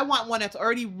 I want one that's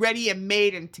already ready and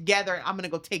made and together. And I'm going to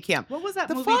go take him. What was that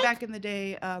movie back in the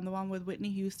day? The one with Whitney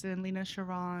Houston, Lena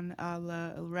Sharon,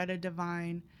 Loretta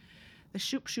Devine, the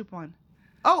Shoop Shoop one.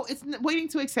 Oh, it's Waiting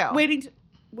to Exhale.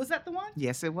 Was that the one?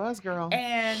 Yes, it was, girl.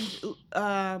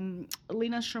 And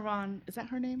Lena Sharon, is that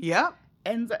her name? Yep.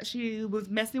 she was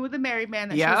messing with a married man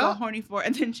that she was all horny for,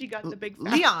 and then she got the big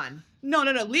fat Leon. No,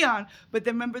 Leon. But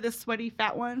then remember the sweaty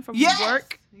fat one from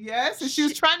work? Yes, and she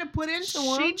was trying to put into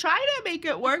him. She tried to make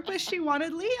it work, but she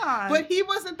wanted Leon. But he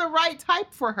wasn't the right type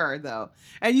for her, though.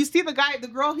 And you see the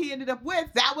girl he ended up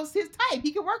with, that was his type.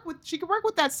 She could work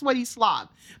with that sweaty slob.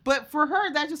 But for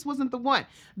her, that just wasn't the one.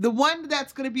 The one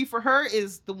that's going to be for her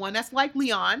is the one that's like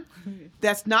Leon,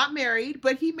 that's not married,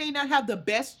 but he may not have the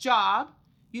best job.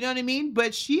 You know what I mean?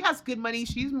 But she has good money.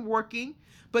 She's working.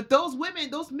 But those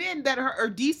men that are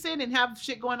decent and have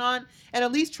shit going on and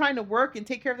at least trying to work and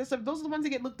take care of this stuff, those are the ones that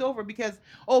get looked over because,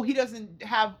 he doesn't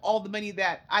have all the money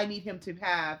that I need him to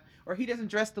have, or he doesn't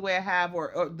dress the way I have,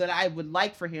 or that I would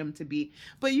like for him to be.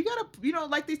 But you gotta,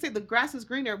 like they say, the grass is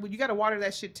greener, but you gotta water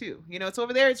that shit too. It's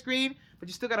over there, it's green, but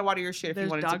you still gotta water your shit if you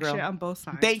want it to grow. There's dog shit on both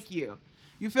sides. Thank you.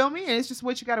 You feel me? And it's just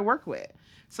what you gotta work with.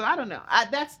 So I don't know.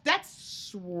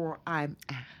 That's where I'm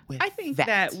at with I think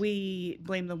that we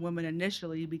blame the woman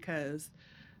initially because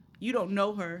you don't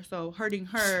know her, so hurting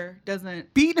her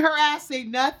doesn't... Beating her ass ain't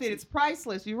nothing. It's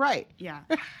priceless. You're right. Yeah.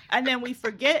 And then we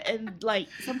forget, and,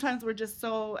 sometimes we're just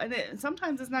so... And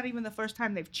sometimes it's not even the first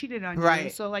time they've cheated on you.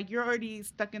 Right. So, you're already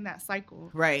stuck in that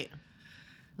cycle. Right.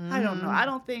 I don't know. I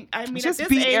don't think... I mean, just at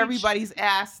this beat age, everybody's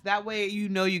ass. That way you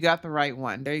know you got the right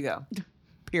one. There you go.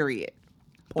 Period.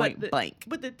 Point blank.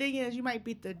 But the thing is, you might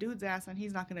beat the dude's ass and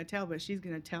he's not going to tell, but she's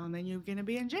going to tell, and then you're going to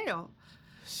be in jail.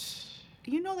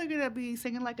 You know they're going to be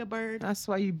singing like a bird. That's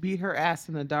why you beat her ass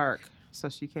in the dark so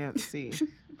she can't see.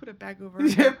 Put it back over her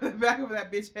head. Put it back over that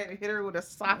bitch head and hit her with a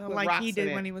sock with like rocks he did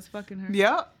in when it. he was fucking her.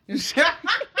 Yep.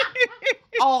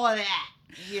 All of that.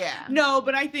 Yeah. No,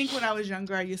 but I think when I was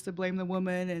younger, I used to blame the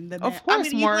woman and the man. Of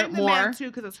course, you blame the man too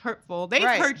because it's hurtful. They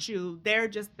Right. hurt you. They're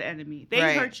just the enemy. They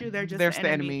Right. hurt you. They're just the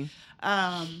enemy.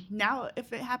 Now,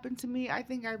 if it happened to me, I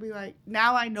think I'd be like,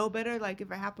 now I know better. Like,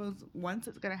 if it happens once,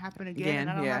 it's going to happen again. And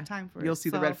I don't have time for it. You'll see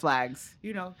the red flags.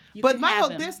 You But can my have whole,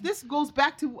 him. this goes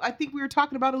back to, I think we were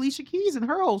talking about Alicia Keys and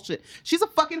her whole shit. She's a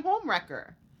fucking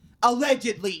homewrecker.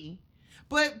 Allegedly.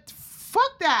 But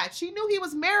fuck that. She knew he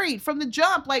was married from the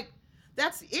jump.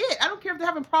 That's it. I don't care if they're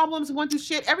having problems and going through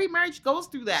shit. Every marriage goes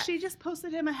through that. She just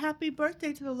posted him a happy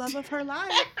birthday to the love of her life.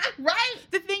 Right?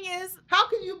 The thing is, how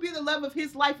can you be the love of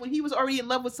his life when he was already in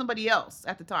love with somebody else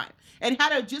at the time and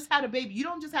just had a baby? You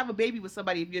don't just have a baby with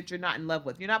somebody if you're not in love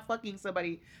with. You're not fucking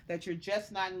somebody that you're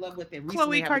just not in love with. And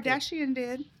Khloe Kardashian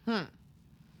did. Hmm.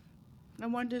 No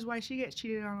wonders why she gets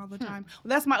cheated on all the time. Well,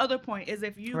 that's my other point, is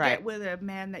if you get with a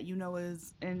man that you know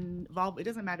is involved, it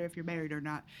doesn't matter if you're married or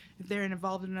not. If they're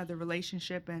involved in another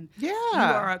relationship and you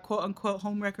are a quote-unquote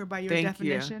homewrecker by your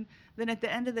definition, then at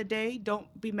the end of the day, don't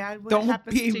be mad when it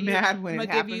happens to you. Don't be mad when it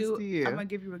happens to you. I'm going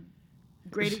to give you a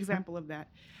great example of that.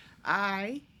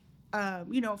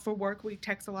 For work, we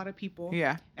text a lot of people.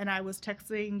 Yeah. And I was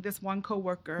texting this one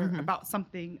coworker about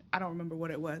something. I don't remember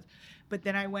what it was. But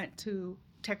then I went to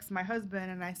text my husband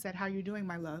and I said, "How you doing,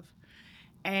 my love?"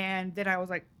 And then I was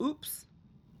like, oops.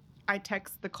 I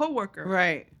text the coworker.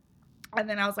 Right. And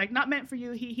then I was like, "Not meant for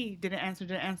you." He didn't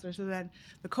answer. So then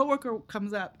the coworker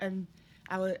comes up and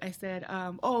I said,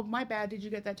 "Oh, my bad. Did you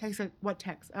get that text?" Like, "What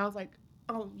text?" I was like,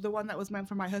 "Oh, the one that was meant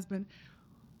for my husband."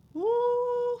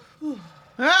 Ooh.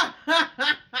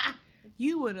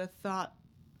 You would have thought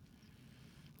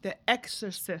the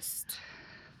exorcist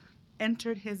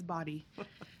entered his body.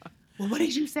 "Well, what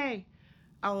did you say?"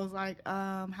 I was like,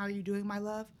 "How are you doing, my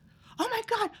love?" Oh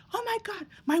my God,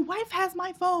 my wife has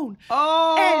my phone.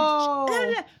 Oh.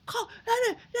 And call.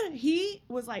 He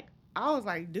was like, I was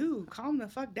like, "Dude, calm the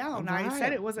fuck down." Right. I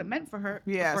said it wasn't meant for her.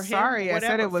 Yeah, for him, sorry. I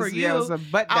said it was, for you. it was a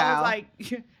butt dial. I was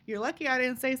like, "You're lucky I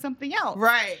didn't say something else."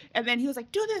 Right. And then he was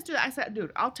like, "Do this, do that." I said,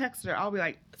 "Dude, I'll text her. I'll be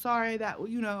like, sorry that, blah,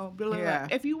 blah, blah." Yeah.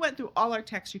 If you went through all our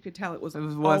texts, you could tell it was all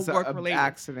a work-related.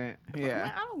 accident. I'm Yeah.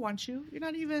 like, I don't want you. You're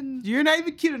not even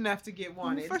cute enough to get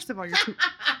wanted. First of all,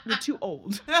 you're too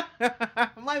old.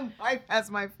 My wife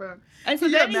has my phone. And so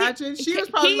Can you then imagine? She was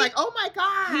probably like, "Oh my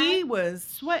God." He was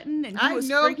sweating and he was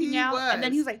freaking out. And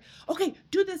then he was like, "Okay,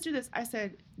 do this. I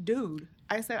said, "Dude,"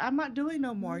 "I'm not doing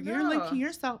no more. No. You're making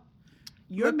yourself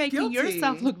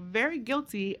yourself look very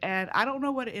guilty, and I don't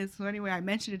know what it is." So anyway, I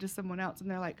mentioned it to someone else, and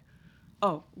they're like,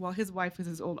 "Oh, well, his wife is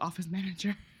his old office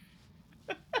manager."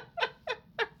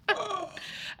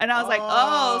 And I was like,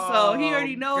 "Oh, so he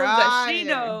already knows that she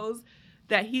knows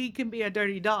that he can be a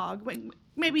dirty dog. But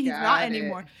maybe he's not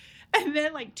anymore." And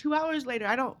then 2 hours later,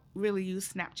 I don't really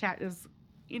use Snapchat as,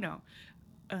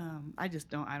 I just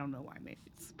don't. I don't know why. Maybe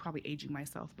it's probably aging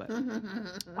myself, but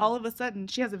all of a sudden,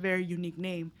 she has a very unique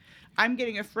name. I'm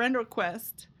getting a friend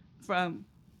request from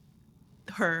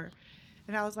her,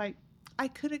 and I was like, I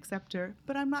could accept her,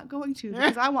 but I'm not going to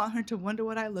because I want her to wonder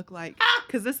what I look like.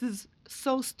 Because this is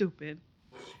so stupid.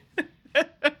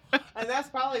 And that's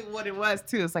probably what it was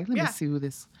too. It's like, let me Yeah. see what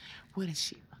is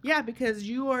she? Yeah, because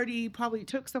you already probably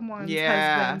took someone's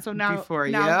Yeah, husband, so now before,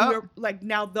 now yep. you're like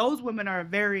now those women are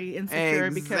very insecure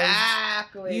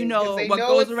Exactly. you know 'Cause they what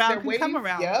goes they're around can waiting, come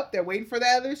around. Yep, they're waiting for the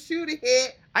other shoe to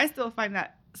hit. I still find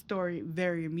that story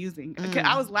very amusing. Mm.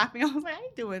 I was laughing. I was like, I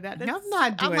ain't doing that. I'm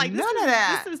not doing like, none of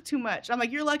that. This is too much. I'm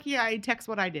like, you're lucky I text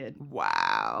what I did.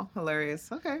 Wow,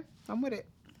 hilarious. Okay, I'm with it.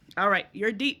 All right,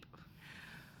 you're deep.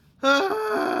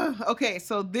 Okay,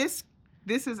 so this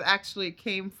is actually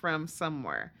came from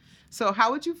somewhere. So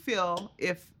how would you feel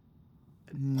if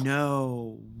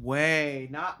no way,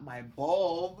 not my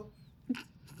bulb.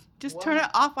 Just What? turn it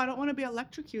off. I don't want to be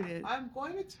electrocuted. I'm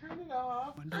going to turn it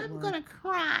off. Don't I'm worry. going to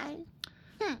cry.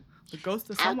 The ghost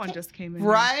of someone Okay. just came in.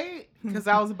 Right? Because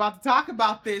I was about to talk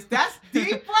about this. That's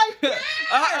deep right there.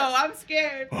 I'm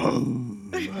scared.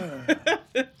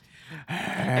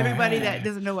 Everybody that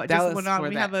doesn't know what That just was went on, for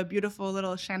we that. have a beautiful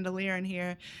little chandelier in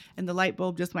here, and the light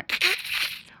bulb just went.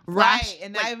 Right, flash,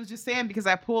 and like- I was just saying because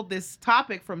I pulled this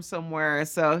topic from somewhere,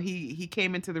 so he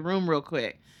came into the room real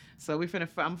quick. So I'm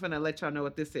finna let y'all know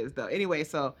what this is though. Anyway,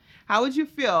 so how would you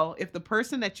feel if the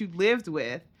person that you lived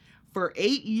with for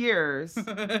 8 years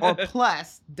or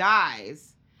plus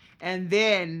dies, and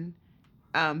then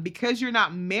because you're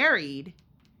not married,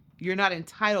 you're not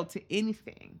entitled to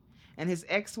anything, and his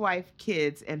ex-wife,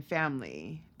 kids, and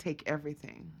family take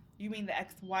everything. You mean the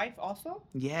ex-wife also?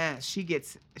 Yeah,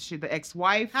 the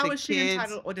ex-wife. How the is she kids,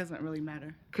 entitled? It doesn't really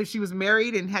matter. because she was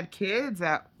married and had kids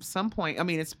at some point. I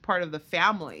mean, it's part of the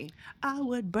family. I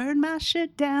would burn my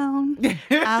shit down.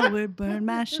 I would burn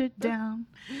my shit down.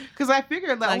 Because I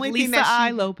figured the Like only Lisa thing that I.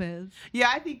 she, Lopez.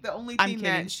 yeah, I think the only I'm thing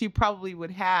kidding. that she probably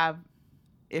would have,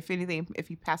 if anything, if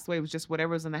he passed away, was just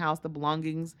whatever was in the house, the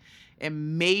belongings,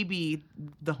 and maybe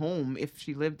the home if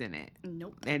she lived in it.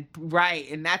 Nope. And right,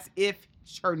 and that's if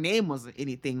her name wasn't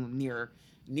anything near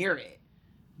it.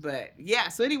 But yeah,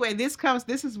 so anyway, this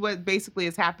is what basically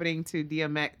is happening to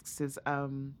DMX's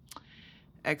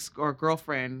ex or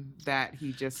girlfriend that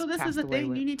he just So this passed is the away thing.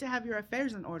 with. You need to have your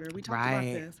affairs in order. We talked about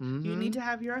Right. this. You Mhm. need to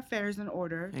have your affairs in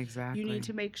order. Exactly. You need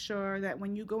to make sure that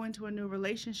when you go into a new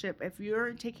relationship, if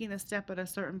you're taking a step at a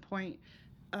certain point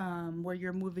where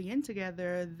you're moving in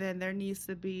together, then there needs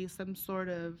to be some sort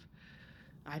of,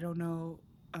 I don't know,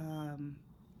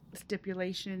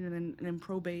 stipulation and then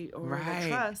probate or Right. the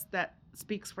trust that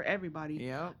speaks for everybody.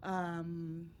 Yep.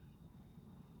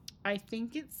 I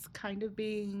think it's kind of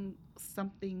being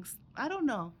something. I don't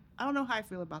know how I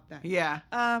feel about that. Yeah.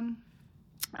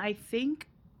 I think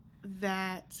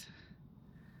that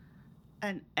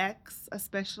an ex,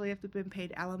 especially if they've been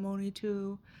paid alimony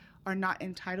to, are not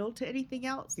entitled to anything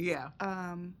else. Yeah.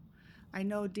 I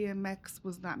know DMX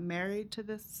was not married to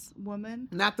this woman.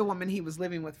 Not the woman he was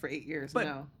living with for 8 years. But-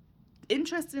 no.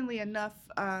 Interestingly enough,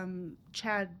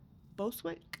 Chad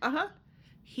Boswick,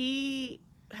 he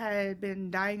had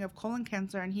been dying of colon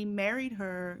cancer, and he married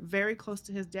her very close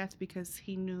to his death because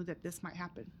he knew that this might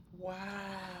happen. Wow.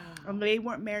 They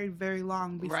weren't married very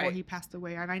long before Right. he passed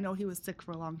away, and I know he was sick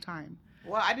for a long time.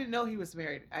 Well, I didn't know he was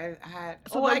married. I had.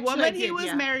 So actually, the I woman he did, was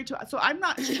yeah. married to, so I'm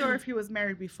not sure if he was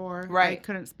married before. I Right.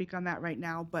 couldn't speak on that right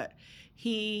now, but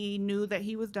he knew that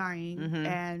he was dying Mhm.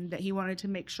 and that he wanted to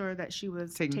make sure that she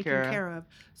was Taken taken care of. care of.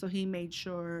 So he made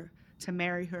sure to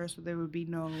marry her so there would be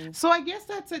no. So I guess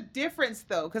that's a difference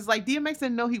though, because like DMX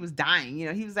didn't know he was dying. You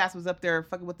know, his ass was up there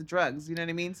fucking with the drugs. You know what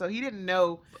I mean? So he didn't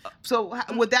know. So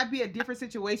would that be a different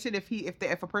situation if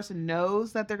if a person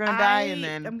knows that they're gonna die and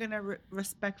then? I'm gonna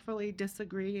respectfully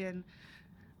disagree and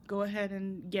go ahead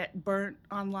and get burnt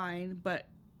online. But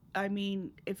I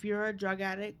mean, if you're a drug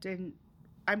addict,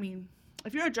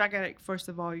 if you're a drug addict, first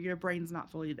of all, your brain's not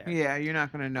fully there. Yeah, you're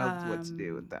not gonna know what to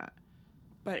do with that.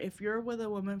 But if you're with a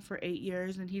woman for 8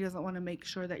 years and he doesn't want to make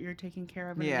sure that you're taken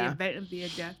care of in Yeah. the event of the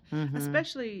death, Mhm.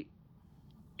 especially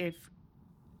if,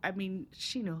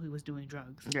 she knew he was doing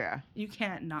drugs. Yeah. You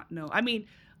can't not know. I mean,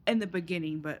 in the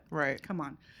beginning, but Right. come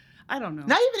on. I don't know.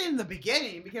 Not even in the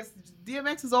beginning, because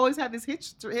DMX has always had this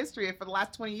history for the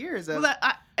last 20 years of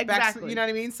Exactly. you know what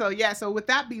I mean? So yeah. So with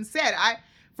that being said,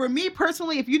 for me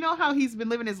personally, if you know how he's been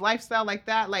living his lifestyle like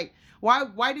that, like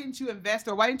why didn't you invest,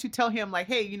 or why didn't you tell him like,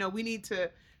 hey, you know, we need to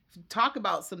talk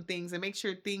about some things and make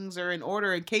sure things are in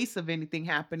order in case of anything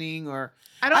happening, or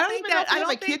I don't think even know that if they I have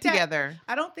don't a think kid that, together.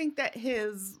 I don't think that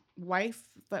his wife,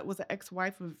 that was an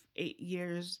ex-wife of 8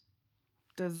 years,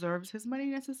 deserves his money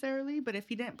necessarily. But if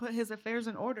he didn't put his affairs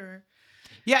in order,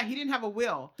 Yeah, he didn't have a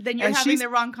will. then you're And having she's- the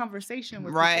wrong conversation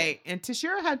with Right. And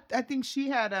Tashira had, I think she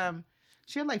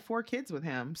She had like 4 kids with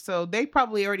him. So they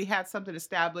probably already had something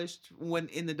established when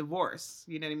in the divorce.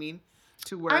 You know what I mean?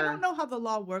 To where I don't know how the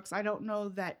law works. I don't know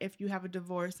that if you have a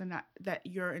divorce and that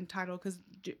you're entitled because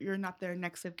you're not their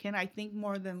next of kin. I think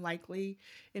more than likely,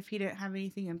 if he didn't have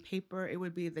anything in paper, it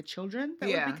would be the children that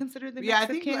would be considered the next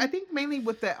of kin. I think mainly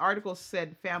what the article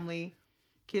said, family,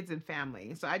 kids and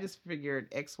family. So I just figured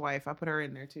ex-wife. I put her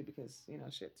in there too because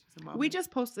shit. She's a mom. We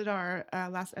just posted our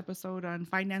last episode on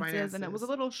finances, and it was a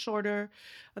little shorter.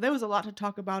 There was a lot to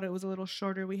talk about. It was a little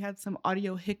shorter. We had some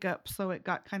audio hiccups, so it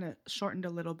got kind of shortened a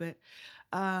little bit.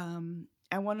 And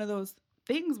one of those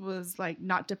things was like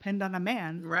not depend on a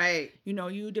man. Right.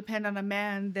 You depend on a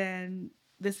man, then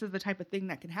this is the type of thing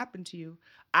that can happen to you.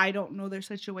 I don't know their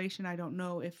situation. I don't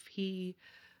know if she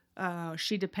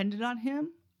depended on him.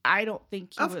 I don't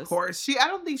think he was. Of course, I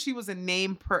don't think she was a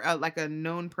name like a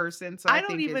known person. So I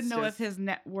don't even know if his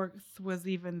net worth was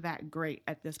even that great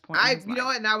at this point. You know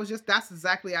what? And that's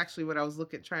exactly actually what I was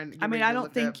trying to. I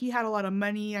don't think he had a lot of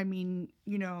money. I mean,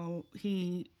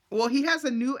 Well, he has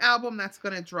a new album that's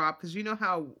gonna drop because you know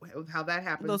how that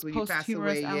happens those when you pass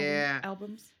away.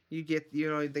 Albums. You get,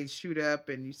 they shoot up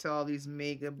and you sell all these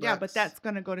mega bucks. Yeah, but that's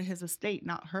going to go to his estate,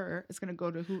 not her. It's going to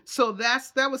go to who? So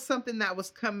that was something that was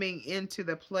coming into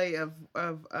the play of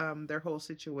their whole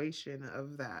situation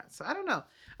of that. So I don't know.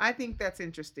 I think that's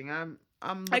interesting. I'm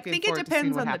looking I think it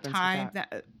depends on the time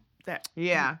that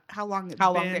how long it's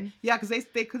been. Because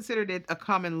they considered it a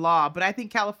common law. But I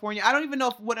think California, I don't even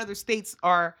know what other states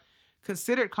are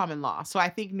considered common law. So I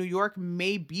think New York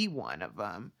may be one of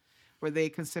them, where they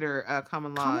consider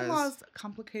common law. Common law is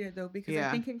complicated though, because I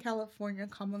think in California,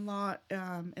 common law,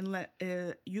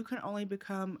 you can only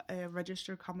become a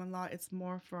registered common law. It's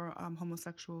more for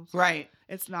homosexuals, right?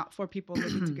 It's not for people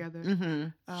living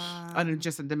together. On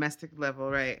just a domestic level,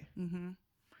 right?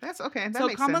 That's okay. That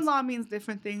makes common sense. law means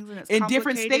different things, and it's in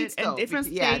different states, though. In different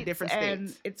states, yeah, different states,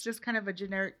 and it's just kind of a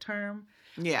generic term.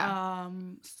 Yeah.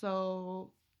 So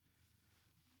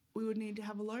we would need to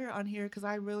have a lawyer on here because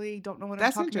I really don't know what I'm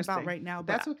talking about right now. But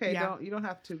that's okay. You don't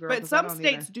have to, girl. But some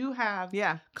states do have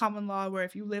Yeah. common law where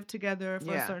if you live together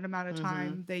for a certain amount of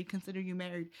time, they consider you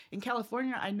married. In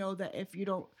California, I know that if you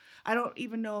don't, I don't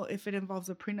even know if it involves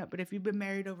a prenup, but if you've been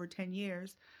married over 10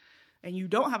 years and you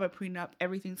don't have a prenup,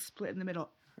 everything's split in the middle.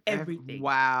 Everything.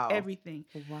 Wow. Everything.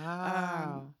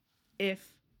 Wow. If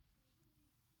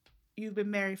you've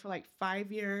been married for like 5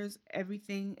 years,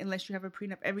 everything, unless you have a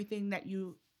prenup, everything that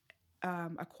you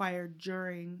acquired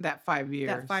during that 5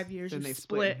 years. That 5 years, then you they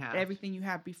split in half. everything you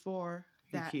had before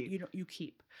that you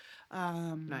keep.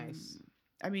 Nice.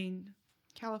 I mean,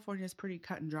 California is pretty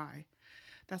cut and dry.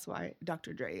 That's why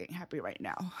Dr. Dre ain't happy right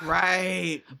now.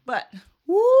 Right. But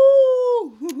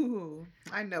woo,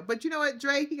 I know. But you know what,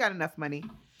 Dre? He got enough money.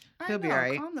 He'll be all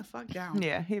right. Calm the fuck down.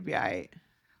 Yeah, he'll be all right.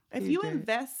 If you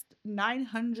invest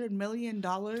 $900 million,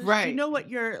 right? You know what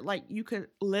you could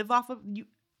live off of.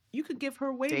 You could give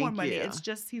her way more money. You. It's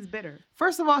just he's bitter.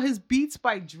 First of all, his Beats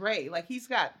by Dre, like he's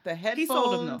got the headphones. He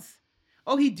sold them though.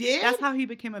 Oh, he did? That's how he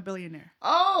became a billionaire.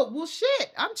 Oh, well,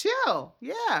 shit. I'm chill.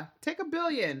 Yeah, take $1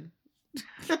 billion.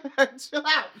 Chill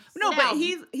out. No, but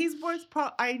he's worth.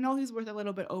 I know he's worth a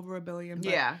little bit over $1 billion.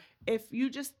 But yeah. If you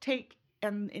just take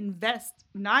and invest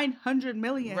 $900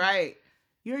 million, right,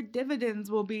 your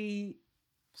dividends will be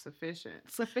sufficient.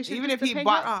 Even if he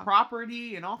bought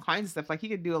property and all kinds of stuff, like he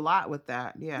could do a lot with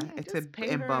that. Yeah, just pay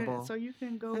her bubble. So you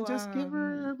can go and just give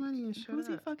her money and shut Who's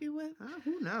up. he fucking with?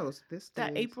 Who knows?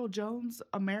 That April Jones,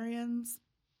 Omarion's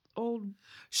old.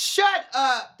 Shut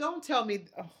up! Don't tell me.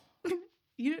 Oh.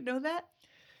 You didn't know that?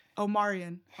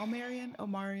 Omarion.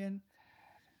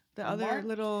 The other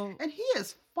little. And he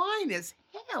is fine as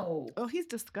hell. Oh, he's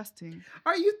disgusting.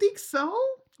 You think so?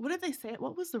 What did they say?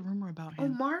 What was the rumor about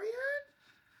him? Omarion?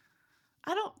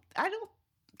 I don't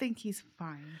think he's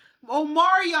fine.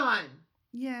 Omarion.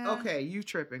 Yeah. Okay, you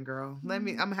tripping, girl. I'm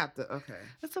gonna have to. Okay.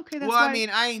 That's okay. I mean,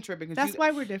 I ain't tripping. That's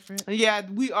why we're different. Yeah,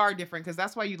 we are different because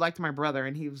that's why you liked my brother,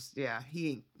 and he was. Yeah,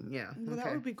 he. Yeah. Well, okay.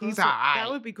 that would be gross. He's all right.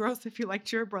 That would be gross if you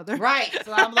liked your brother. Right.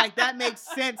 So I'm like, that makes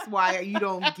sense why you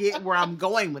don't get where I'm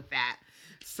going with that.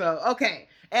 So okay,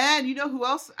 and you know who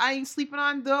else I ain't sleeping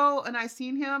on though, and I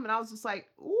seen him, and I was just like,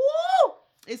 woo!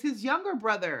 It's his younger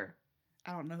brother.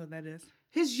 I don't know who that is.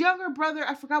 His younger brother,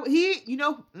 I forgot what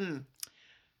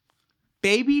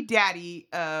baby daddy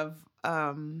of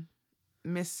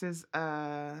Mrs.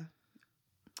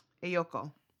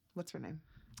 Ayoko. What's her name?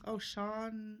 Oh,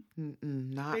 Sean.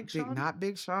 Not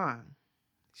Big Sean.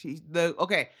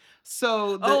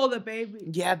 So the baby.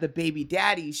 Yeah, the baby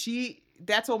daddy.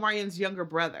 That's Omarion's younger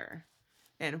brother.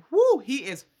 And whoo, he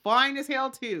is fine as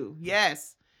hell too.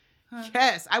 Yes. Huh.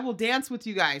 Yes, I will dance with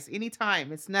you guys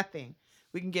anytime. It's nothing.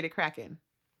 we can get it cracking.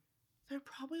 They're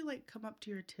probably like come up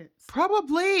to your tits.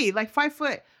 Probably like 5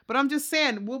 foot. But I'm just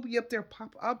saying, we'll be up there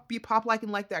I'll be pop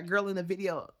liking like that girl in the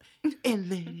video. And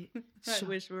let it I show.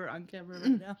 wish we were on camera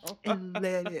right now. And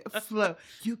let it flow.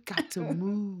 You got to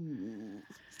move.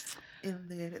 And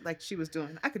let it, like she was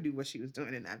doing. I could do what she was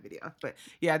doing in that video. But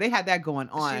yeah, they had that going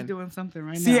on. She's doing something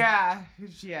right now.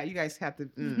 Yeah, you guys have to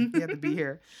you have to be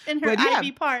here. In her But yeah.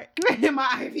 Ivy Park. In my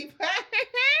Ivy Park.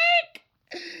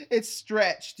 It's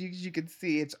stretched. You can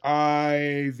see it's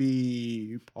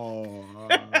Ivy Park.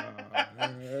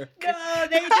 No,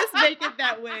 they just make it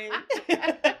that way.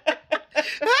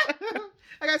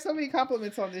 I got so many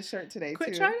compliments on this shirt today, Quit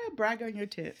too. trying to brag on your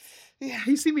tits. Yeah,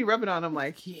 you see me rubbing on them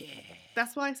like, yeah.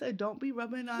 That's why I said don't be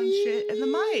rubbing on shit in the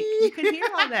mic. You can hear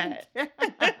all that.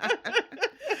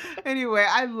 Anyway,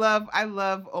 I love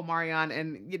Omarion,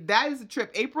 and that is a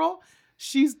trip. April,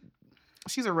 she's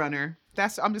a runner.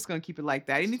 I'm just gonna keep it like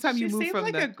that. Anytime you move seems from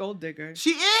like a gold digger. she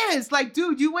is like,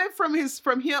 dude, you went from him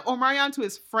Omarion to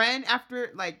his friend after,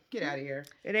 like, get out of here.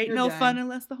 It ain't You're no done. fun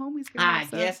unless the homies can. I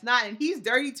also. guess not, and he's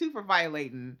dirty too for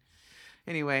violating.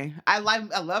 Anyway, I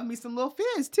love me some Lil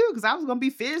Fizz too, because I was gonna be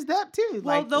fizzed up too.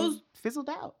 Well, like, those- it fizzled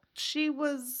out. She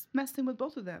was messing with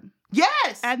both of them,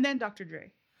 Yes. and then Dr.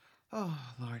 Dre. Oh,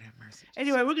 Lord have mercy.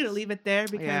 Anyway, we're gonna leave it there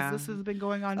because Yeah. this has been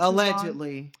going on too long.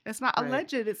 Allegedly. It's not Right.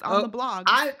 alleged. It's on Oh, the blog.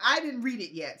 I didn't read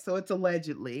it yet, so it's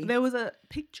allegedly. There was a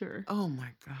picture. Oh my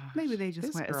god. Maybe they just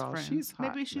This went girl, as friends. she's hot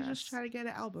Maybe she mess. just tried to get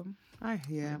an album. Yeah.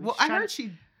 Maybe Well, she's I trying- heard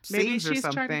she Maybe sings or she's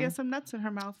trying to something. get some nuts in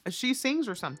her mouth. She sings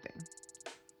or something.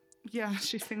 Yeah,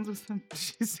 she sings with some.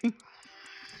 She sings.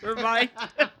 Remind.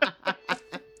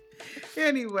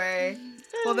 Anyway,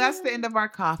 well, that's the end of our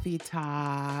coffee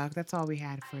talk. That's all we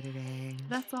had for today.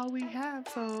 That's all we have.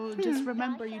 So just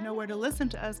remember, you know where to listen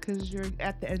to us because you're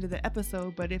at the end of the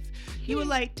episode. But if you would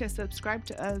like to subscribe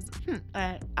to us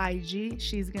at IG,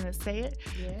 She's Gonna Say It.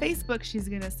 Yeah. Facebook, She's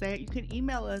Gonna Say It. You can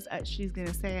email us at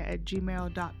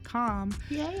she'sgonnasayit@gmail.com.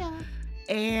 Yeah.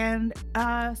 And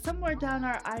somewhere down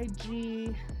our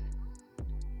IG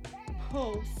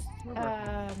post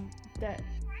that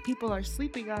people are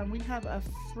sleeping on, we have a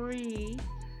free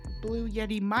Blue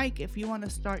Yeti mic if you want to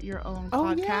start your own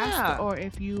podcast, yeah. or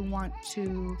if you want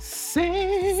to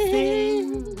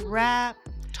Sing. rap,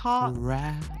 talk,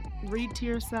 Rap. read to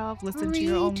yourself, listen to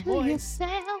your own voice.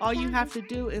 Yourself. All you have to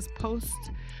do is post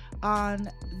on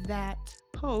that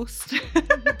post.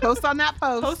 Post on that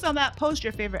post. Post on that post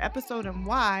your favorite episode and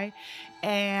why,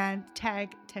 and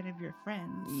tag 10 of your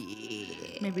friends.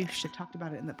 Yeah. Maybe we should have talked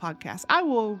about it in the podcast. I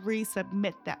will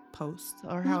resubmit that post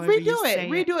or however you say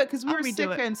Redo it because we I'll were redo sick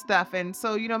it. and stuff, and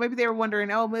so maybe they were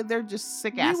wondering, oh, maybe they're just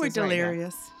sick We asses. were right now.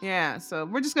 delirious. Yeah, so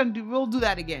we're just we'll do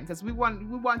that again because we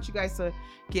want you guys to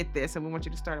get this, and we want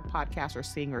you to start a podcast or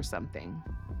sing or something.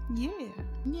 Yeah.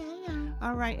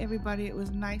 All right, everybody. It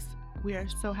was nice. We are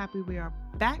so happy we are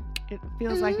back. It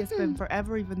feels like it's been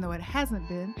forever, even though it hasn't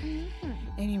been.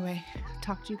 Anyway,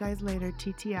 talk to you guys later.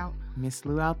 TT out. Miss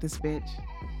Lou out this bitch.